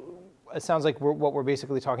it sounds like what we're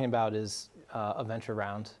basically talking about is a venture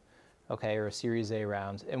round, okay, or a Series A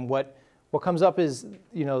round. And what comes up is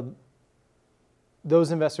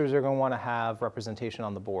those investors are going to want to have representation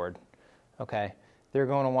on the board, okay? They're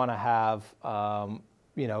going to want to have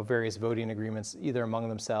various voting agreements either among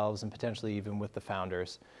themselves and potentially even with the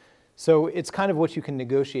founders. So it's kind of what you can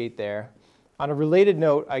negotiate there. On a related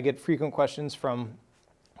note, I get frequent questions from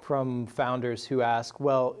founders who ask,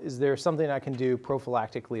 well, is there something I can do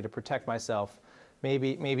prophylactically to protect myself?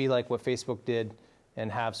 Maybe like what Facebook did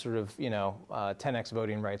and have sort of 10x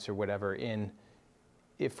voting rights or whatever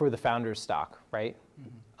for the founder's stock, right?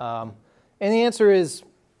 Mm-hmm. And the answer is,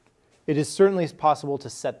 it is certainly possible to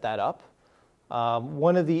set that up.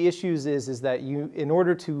 One of the issues is that in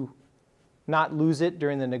order to not lose it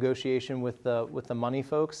during the negotiation with the money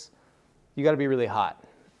folks, you got to be really hot.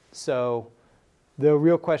 So the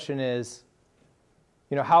real question is,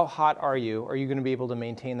 how hot are you? Are you going to be able to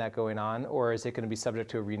maintain that going on, or is it going to be subject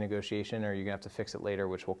to a renegotiation, or are you going to have to fix it later,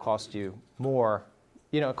 which will cost you more?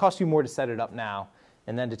 It costs you more to set it up now,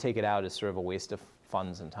 and then to take it out is sort of a waste of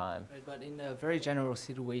funds and time. Right, but in a very general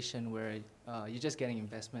situation where you're just getting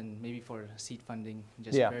investment, maybe for seed funding,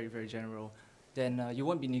 just very, very general, then you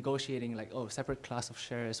won't be negotiating like, separate class of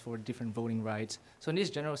shares for different voting rights. So in this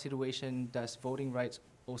general situation, does voting rights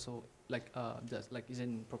also is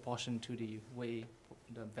in proportion to the way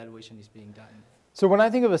the valuation is being done? So when I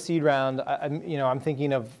think of a seed round, I'm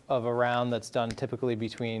thinking of a round that's done typically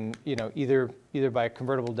between either by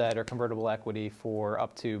convertible debt or convertible equity for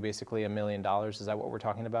up to basically $1 million. Is that what we're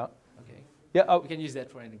talking about? Okay. Yeah. We can use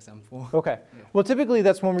that for an example. Okay. Yeah. Well, typically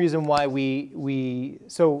that's one reason why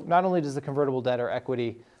so not only does the convertible debt or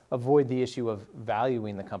equity avoid the issue of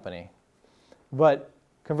valuing the company, but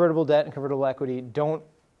convertible debt and convertible equity don't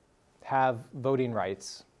have voting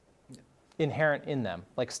rights inherent in them,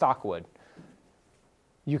 like stock would.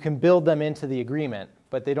 You can build them into the agreement,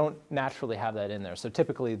 but they don't naturally have that in there. So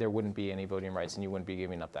typically there wouldn't be any voting rights, and you wouldn't be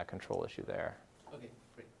giving up that control issue there. Okay,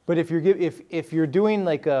 great. But if you're doing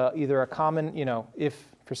like either a common, if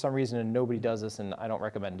for some reason and nobody does this, and I don't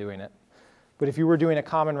recommend doing it, but if you were doing a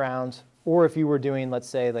common round, or if you were doing, let's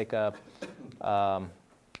say, like a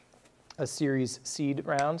Series seed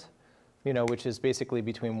round, which is basically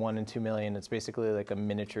between 1 and 2 million. It's basically like a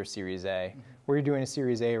miniature Series A. Where you're doing a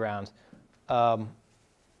Series A round,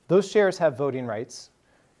 those shares have voting rights.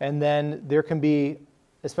 And then there can be,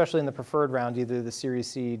 especially in the preferred round, either the Series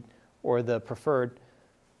C or the preferred,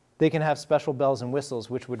 they can have special bells and whistles,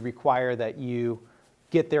 which would require that you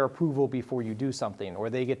get their approval before you do something, or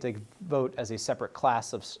they get to vote as a separate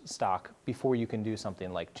class of stock before you can do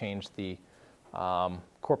something like change the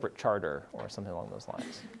corporate charter or something along those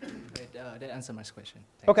lines. Great, that answered my question.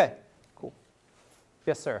 Thanks. Okay, cool.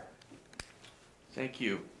 Yes, sir. Thank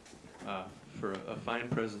you for a fine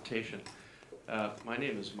presentation. My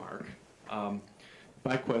name is Mark.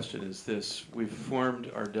 My question is this. We've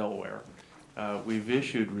formed our Delaware. We've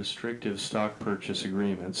issued restrictive stock purchase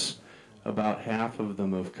agreements. About half of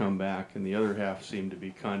them have come back, and the other half seem to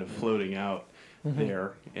be kind of floating out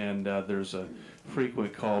there. And there's a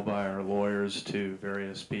frequent call by our lawyers to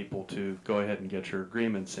various people to go ahead and get your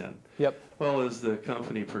agreements in. Yep. Well, as the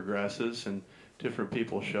company progresses and different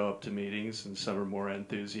people show up to meetings, and some are more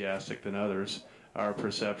enthusiastic than others, our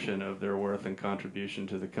perception of their worth and contribution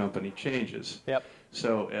to the company changes. Yep.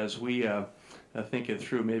 So as we think it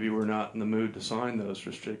through, maybe we're not in the mood to sign those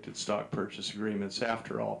restricted stock purchase agreements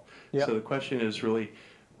after all. Yep. So the question is really,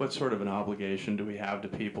 what sort of an obligation do we have to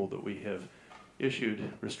people that we have issued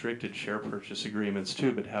restricted share purchase agreements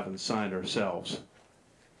to but haven't signed ourselves?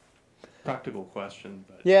 Practical question.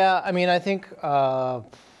 But Yeah, I mean, I think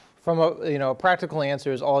from a practical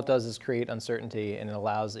answer is all it does is create uncertainty, and it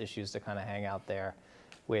allows issues to kind of hang out there,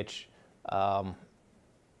 which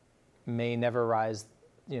may never rise.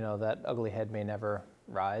 That ugly head may never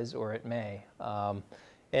rise, or it may.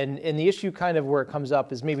 And the issue kind of where it comes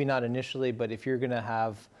up is maybe not initially, but if you're going to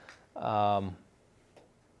have,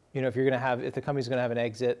 if the company's going to have an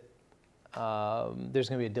exit, there's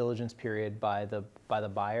going to be a diligence period by the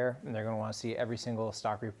buyer, and they're going to want to see every single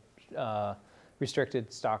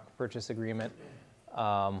restricted stock purchase agreement,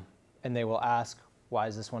 and they will ask, why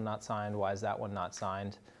is this one not signed? Why is that one not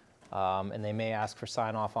signed? And they may ask for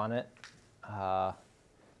sign off on it.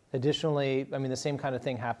 Additionally, I mean, the same kind of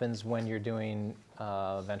thing happens when you're doing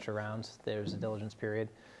venture rounds. There's a diligence period.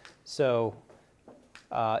 So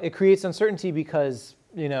it creates uncertainty because,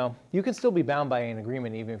 you can still be bound by an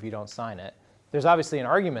agreement even if you don't sign it. There's obviously an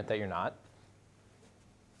argument that you're not.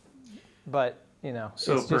 But,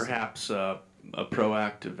 So it's just, perhaps a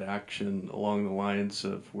proactive action along the lines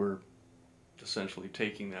of we're essentially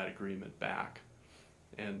taking that agreement back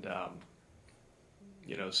and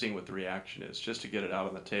seeing what the reaction is, just to get it out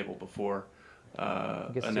on the table before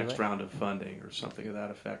a next round of funding or something of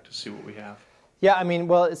that effect, to see what we have. Yeah, I mean,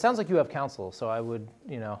 well, it sounds like you have counsel, so I would,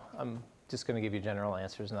 I'm just going to give you general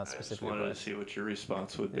answers, not specific. I just wanted to see what your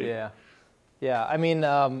response would be. Yeah. Yeah, I mean,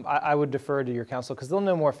 I would defer to your counsel because they'll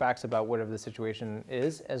know more facts about whatever the situation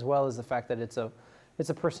is, as well as the fact that it's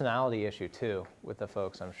a personality issue too with the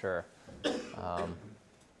folks, I'm sure. Okay.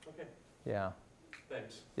 Yeah.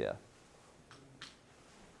 Thanks. Yeah.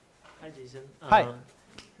 Hi, Jason. Hi.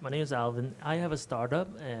 My name is Alvin. I have a startup,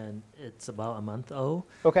 and it's about a month old.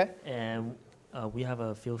 Okay. And we have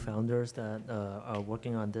a few founders that are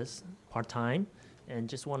working on this part-time, and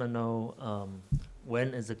just want to know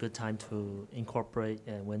when is a good time to incorporate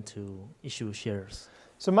and when to issue shares.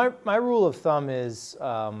 So my rule of thumb is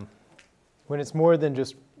when it's more than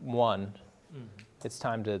just one, it's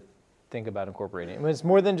time to think about incorporating. When it's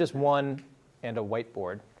more than just one and a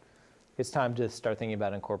whiteboard, it's time to start thinking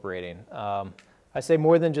about incorporating. I say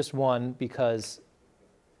more than just one because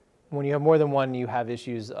when you have more than one, you have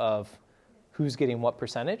issues of who's getting what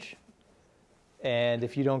percentage. And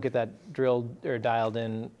if you don't get that drilled or dialed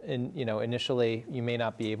in initially, you may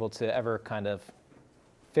not be able to ever kind of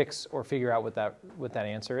fix or figure out what that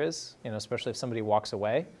answer is, especially if somebody walks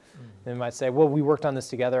away. They might say, well, we worked on this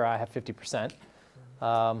together, I have 50%.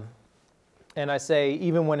 And I say,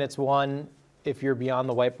 even when it's one, if you're beyond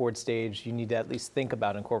the whiteboard stage, you need to at least think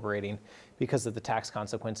about incorporating because of the tax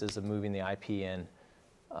consequences of moving the IP in.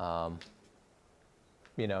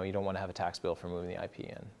 You don't want to have a tax bill for moving the IP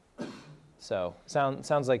in. So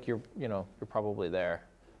sounds like you're probably there.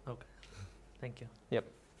 Okay. Thank you. Yep.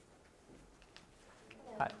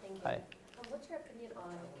 Yeah, Hi. thank you. Hi. What's your opinion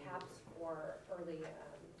on caps for early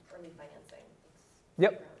financing?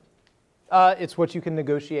 Yep. It's what you can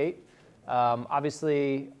negotiate.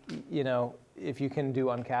 Obviously, if you can do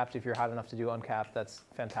uncapped, if you're hot enough to do uncapped, that's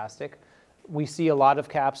fantastic. We see a lot of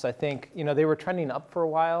caps. I think, they were trending up for a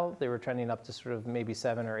while. They were trending up to sort of maybe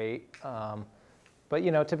 7 or 8. But,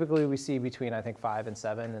 typically we see between, I think, 5 and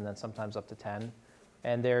 7, and then sometimes up to 10.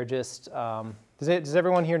 And they're just, does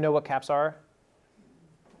everyone here know what caps are?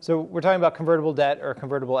 So we're talking about convertible debt or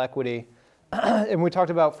convertible equity. and we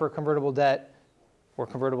talked about for convertible debt or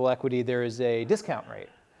convertible equity, there is a discount rate.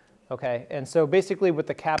 Okay, and so basically what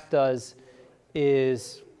the cap does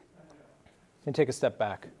is, let me take a step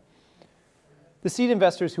back. The seed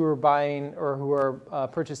investors who are buying or who are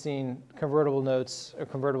purchasing convertible notes or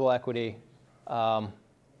convertible equity,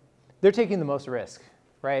 they're taking the most risk,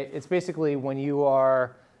 right? It's basically when you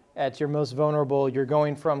are at your most vulnerable, you're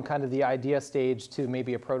going from kind of the idea stage to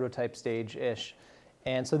maybe a prototype stage-ish.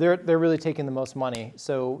 And so they're really taking the most money.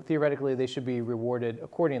 So theoretically, they should be rewarded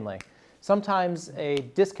accordingly. Sometimes a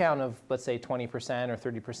discount of, let's say, 20%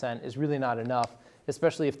 or 30% is really not enough,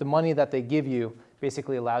 especially if the money that they give you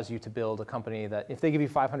basically allows you to build a company that, if they give you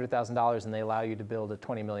 $500,000 and they allow you to build a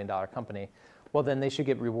 $20 million company, well, then they should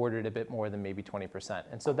get rewarded a bit more than maybe 20%.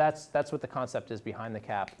 And so that's what the concept is behind the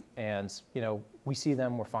cap. And we see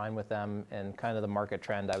them, we're fine with them, and kind of the market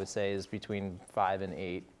trend, I would say, is between 5 and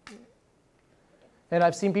 8. And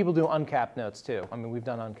I've seen people do uncapped notes too. I mean, we've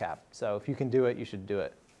done uncapped. So if you can do it, you should do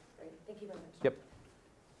it. Great. Thank you very much. Yep.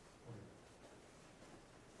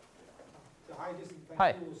 Hi, Jesse.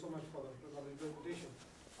 Hi. Thank you so much for the lovely presentation.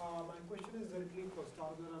 My question is directly for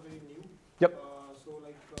startups that are very new. Yep. So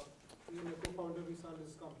like, me and a co-founder, we started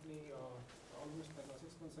this company almost like 6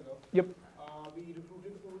 months ago. Yep. We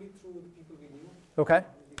recruited only through the people we knew. Okay.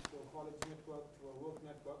 Through a college network, through a work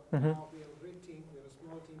network. Mm-hmm. Now we have a great team. We have a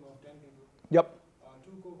small team of 10 people. Yep.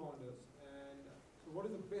 2 co-founders. And so what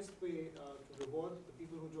is the best way to reward the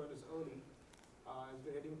people who joined us early as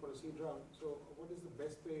we're heading for a seed round? So what is the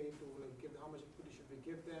best way to like give, how much equity should we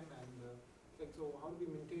give them, and so how do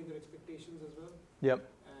we maintain their expectations as well? Yep.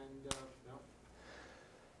 And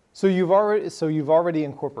So you've already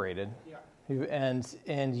incorporated. Yeah.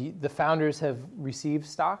 The founders have received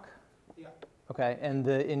stock. Yeah. Okay, and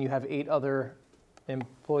you have 8 other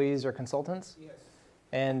employees or consultants. Yes.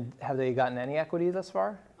 And have they gotten any equity thus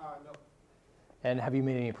far? No. And have you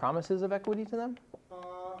made any promises of equity to them?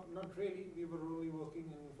 Not really. We were really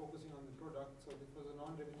working and focusing on the product. So it was a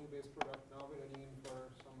non-revenue based product. Now we're heading in for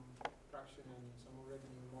some traction and some more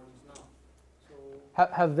revenue models now. So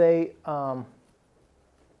Have they?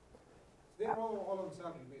 they're all on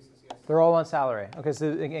salary basis. Yes. They're all on salary. Okay,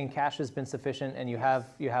 so again, cash has been sufficient, and you have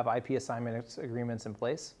IP assignment agreements in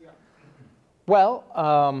place. Yeah. Well,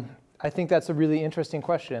 I think that's a really interesting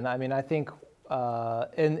question. I mean, I think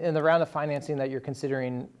in the round of financing that you're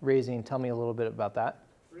considering raising, tell me a little bit about that.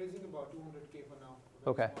 Raising about 200K for now.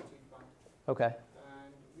 Okay. Small seed fund. Okay.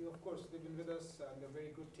 And we, of course, they've been with us, and they're a very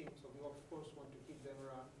good team, so we, of course, want to keep them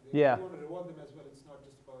around. Yeah. We want to reward them as well. It's not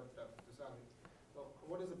just about the salary. So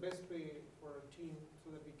what is the best way for a team so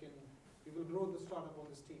that we will grow the startup on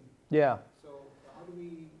this team? Yeah. So how do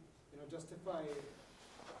we justify?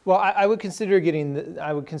 Well, I would consider getting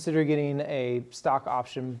a stock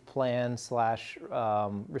option plan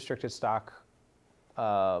 / restricted stock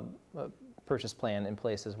purchase plan in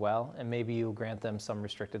place as well, and maybe you'll grant them some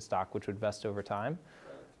restricted stock, which would vest over time.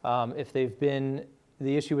 If they've been,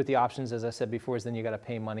 the issue with the options, as I said before, is then you got to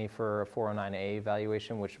pay money for a 409A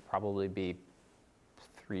valuation, which would probably be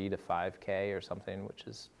 3 to 5K or something, which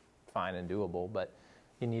is fine and doable, but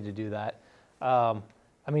you need to do that. I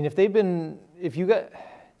mean, if they've been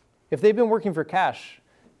working for cash,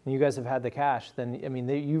 and you guys have had the cash, then I mean,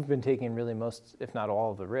 you've been taking really most, if not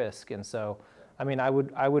all, of the risk, and so. I mean, I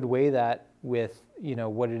would weigh that with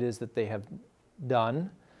what it is that they have done,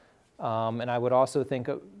 and I would also think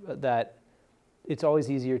that it's always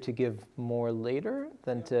easier to give more later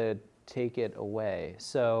than to take it away.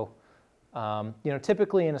 So,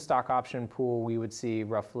 typically in a stock option pool, we would see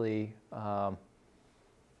roughly,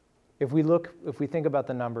 if we think about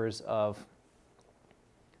the numbers of,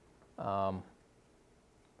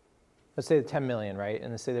 let's say the 10 million, right? And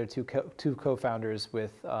let's say there are two co-founders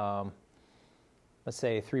with. Let's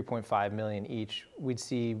say 3.5 million each, we'd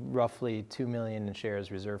see roughly 2 million in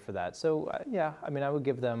shares reserved for that. So yeah, I mean, I would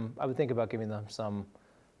think about giving them some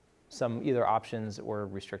either options or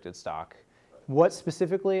restricted stock. What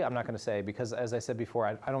specifically, I'm not going to say, because as I said before,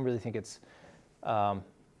 I don't really think it's,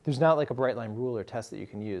 there's not like a bright line rule or test that you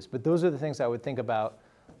can use, but those are the things I would think about.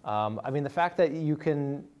 I mean, the fact that you've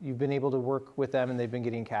been able to work with them and they've been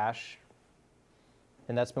getting cash,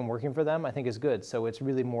 and that's been working for them, I think is good. So it's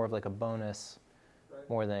really more of like a bonus.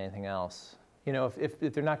 More than anything else. If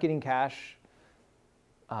they're not getting cash,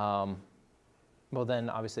 well then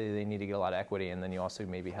obviously they need to get a lot of equity, and then you also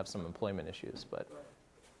maybe have some employment issues. But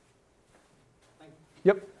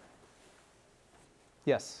yep.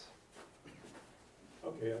 Yes.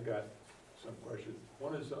 Okay, I got some questions.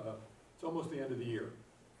 One is it's almost the end of the year.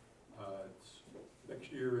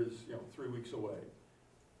 Next year is 3 weeks away.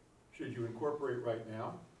 Should you incorporate right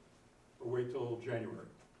now, or wait till January?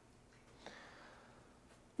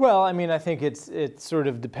 Well, I mean, I think it sort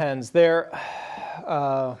of depends.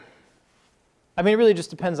 I mean, it really just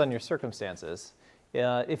depends on your circumstances.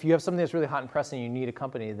 If you have something that's really hot and pressing, you need a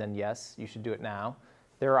company, then yes, you should do it now.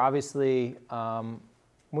 There are obviously,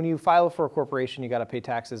 when you file for a corporation, you got to pay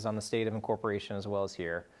taxes on the state of incorporation as well as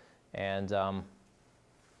here. And,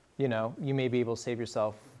 you know, you may be able to save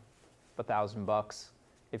yourself $1,000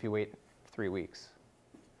 if you wait 3 weeks.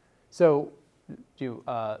 So,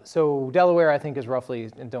 so Delaware, I think, is roughly,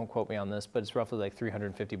 and don't quote me on this, but it's roughly like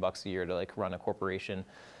 $350 a year to like run a corporation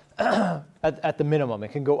at the minimum.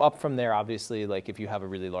 It can go up from there, obviously, like if you have a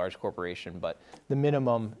really large corporation, but the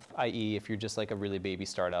minimum, i.e. if you're just like a really baby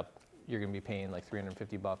startup, you're gonna be paying like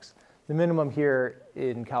 $350. The minimum here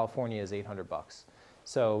in California is $800.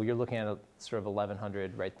 So you're looking at a sort of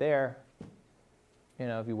 $1,100 right there. You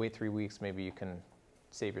know, if you wait 3 weeks, maybe you can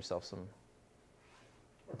save yourself some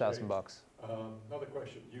 $1,000 bucks. Another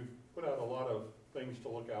question. You've put out a lot of things to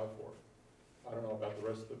look out for. I don't know about the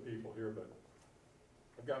rest of the people here, but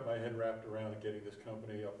I've got my head wrapped around getting this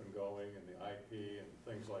company up and going and the IP and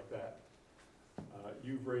things like that.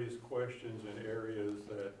 You've raised questions in areas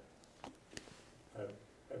that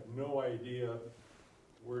have no idea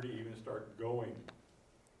where to even start going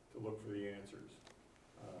to look for the answers.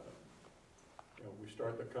 You know, we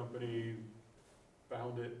start the company,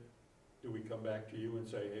 found it. Do we come back to you and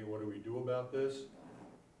say, hey, what do we do about this?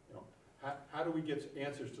 You know, how do we get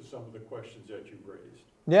answers to some of the questions that you've raised?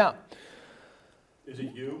 Yeah. Is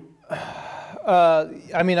it you?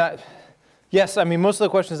 I mean, yes, I mean, most of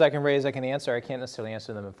the questions I can raise, I can answer. I can't necessarily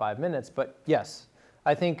answer them in 5 minutes, but yes.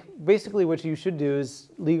 I think basically what you should do is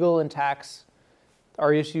legal and tax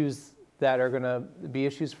are issues that are going to be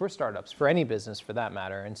issues for startups, for any business for that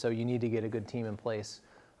matter. And so you need to get a good team in place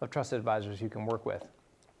of trusted advisors you can work with.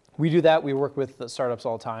 We do that. We work with startups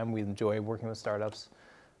all the time. We enjoy working with startups.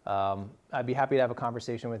 I'd be happy to have a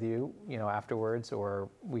conversation with you, you know, afterwards, or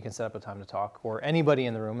we can set up a time to talk, or anybody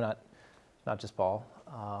in the room, not just Paul.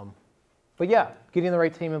 But yeah, getting the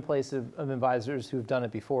right team in place of advisors who've done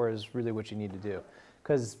it before is really what you need to do,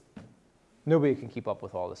 because nobody can keep up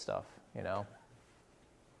with all this stuff, you know.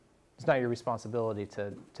 It's not your responsibility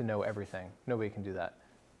to know everything. Nobody can do that.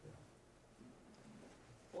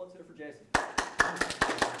 Well, let's hear it for Jason.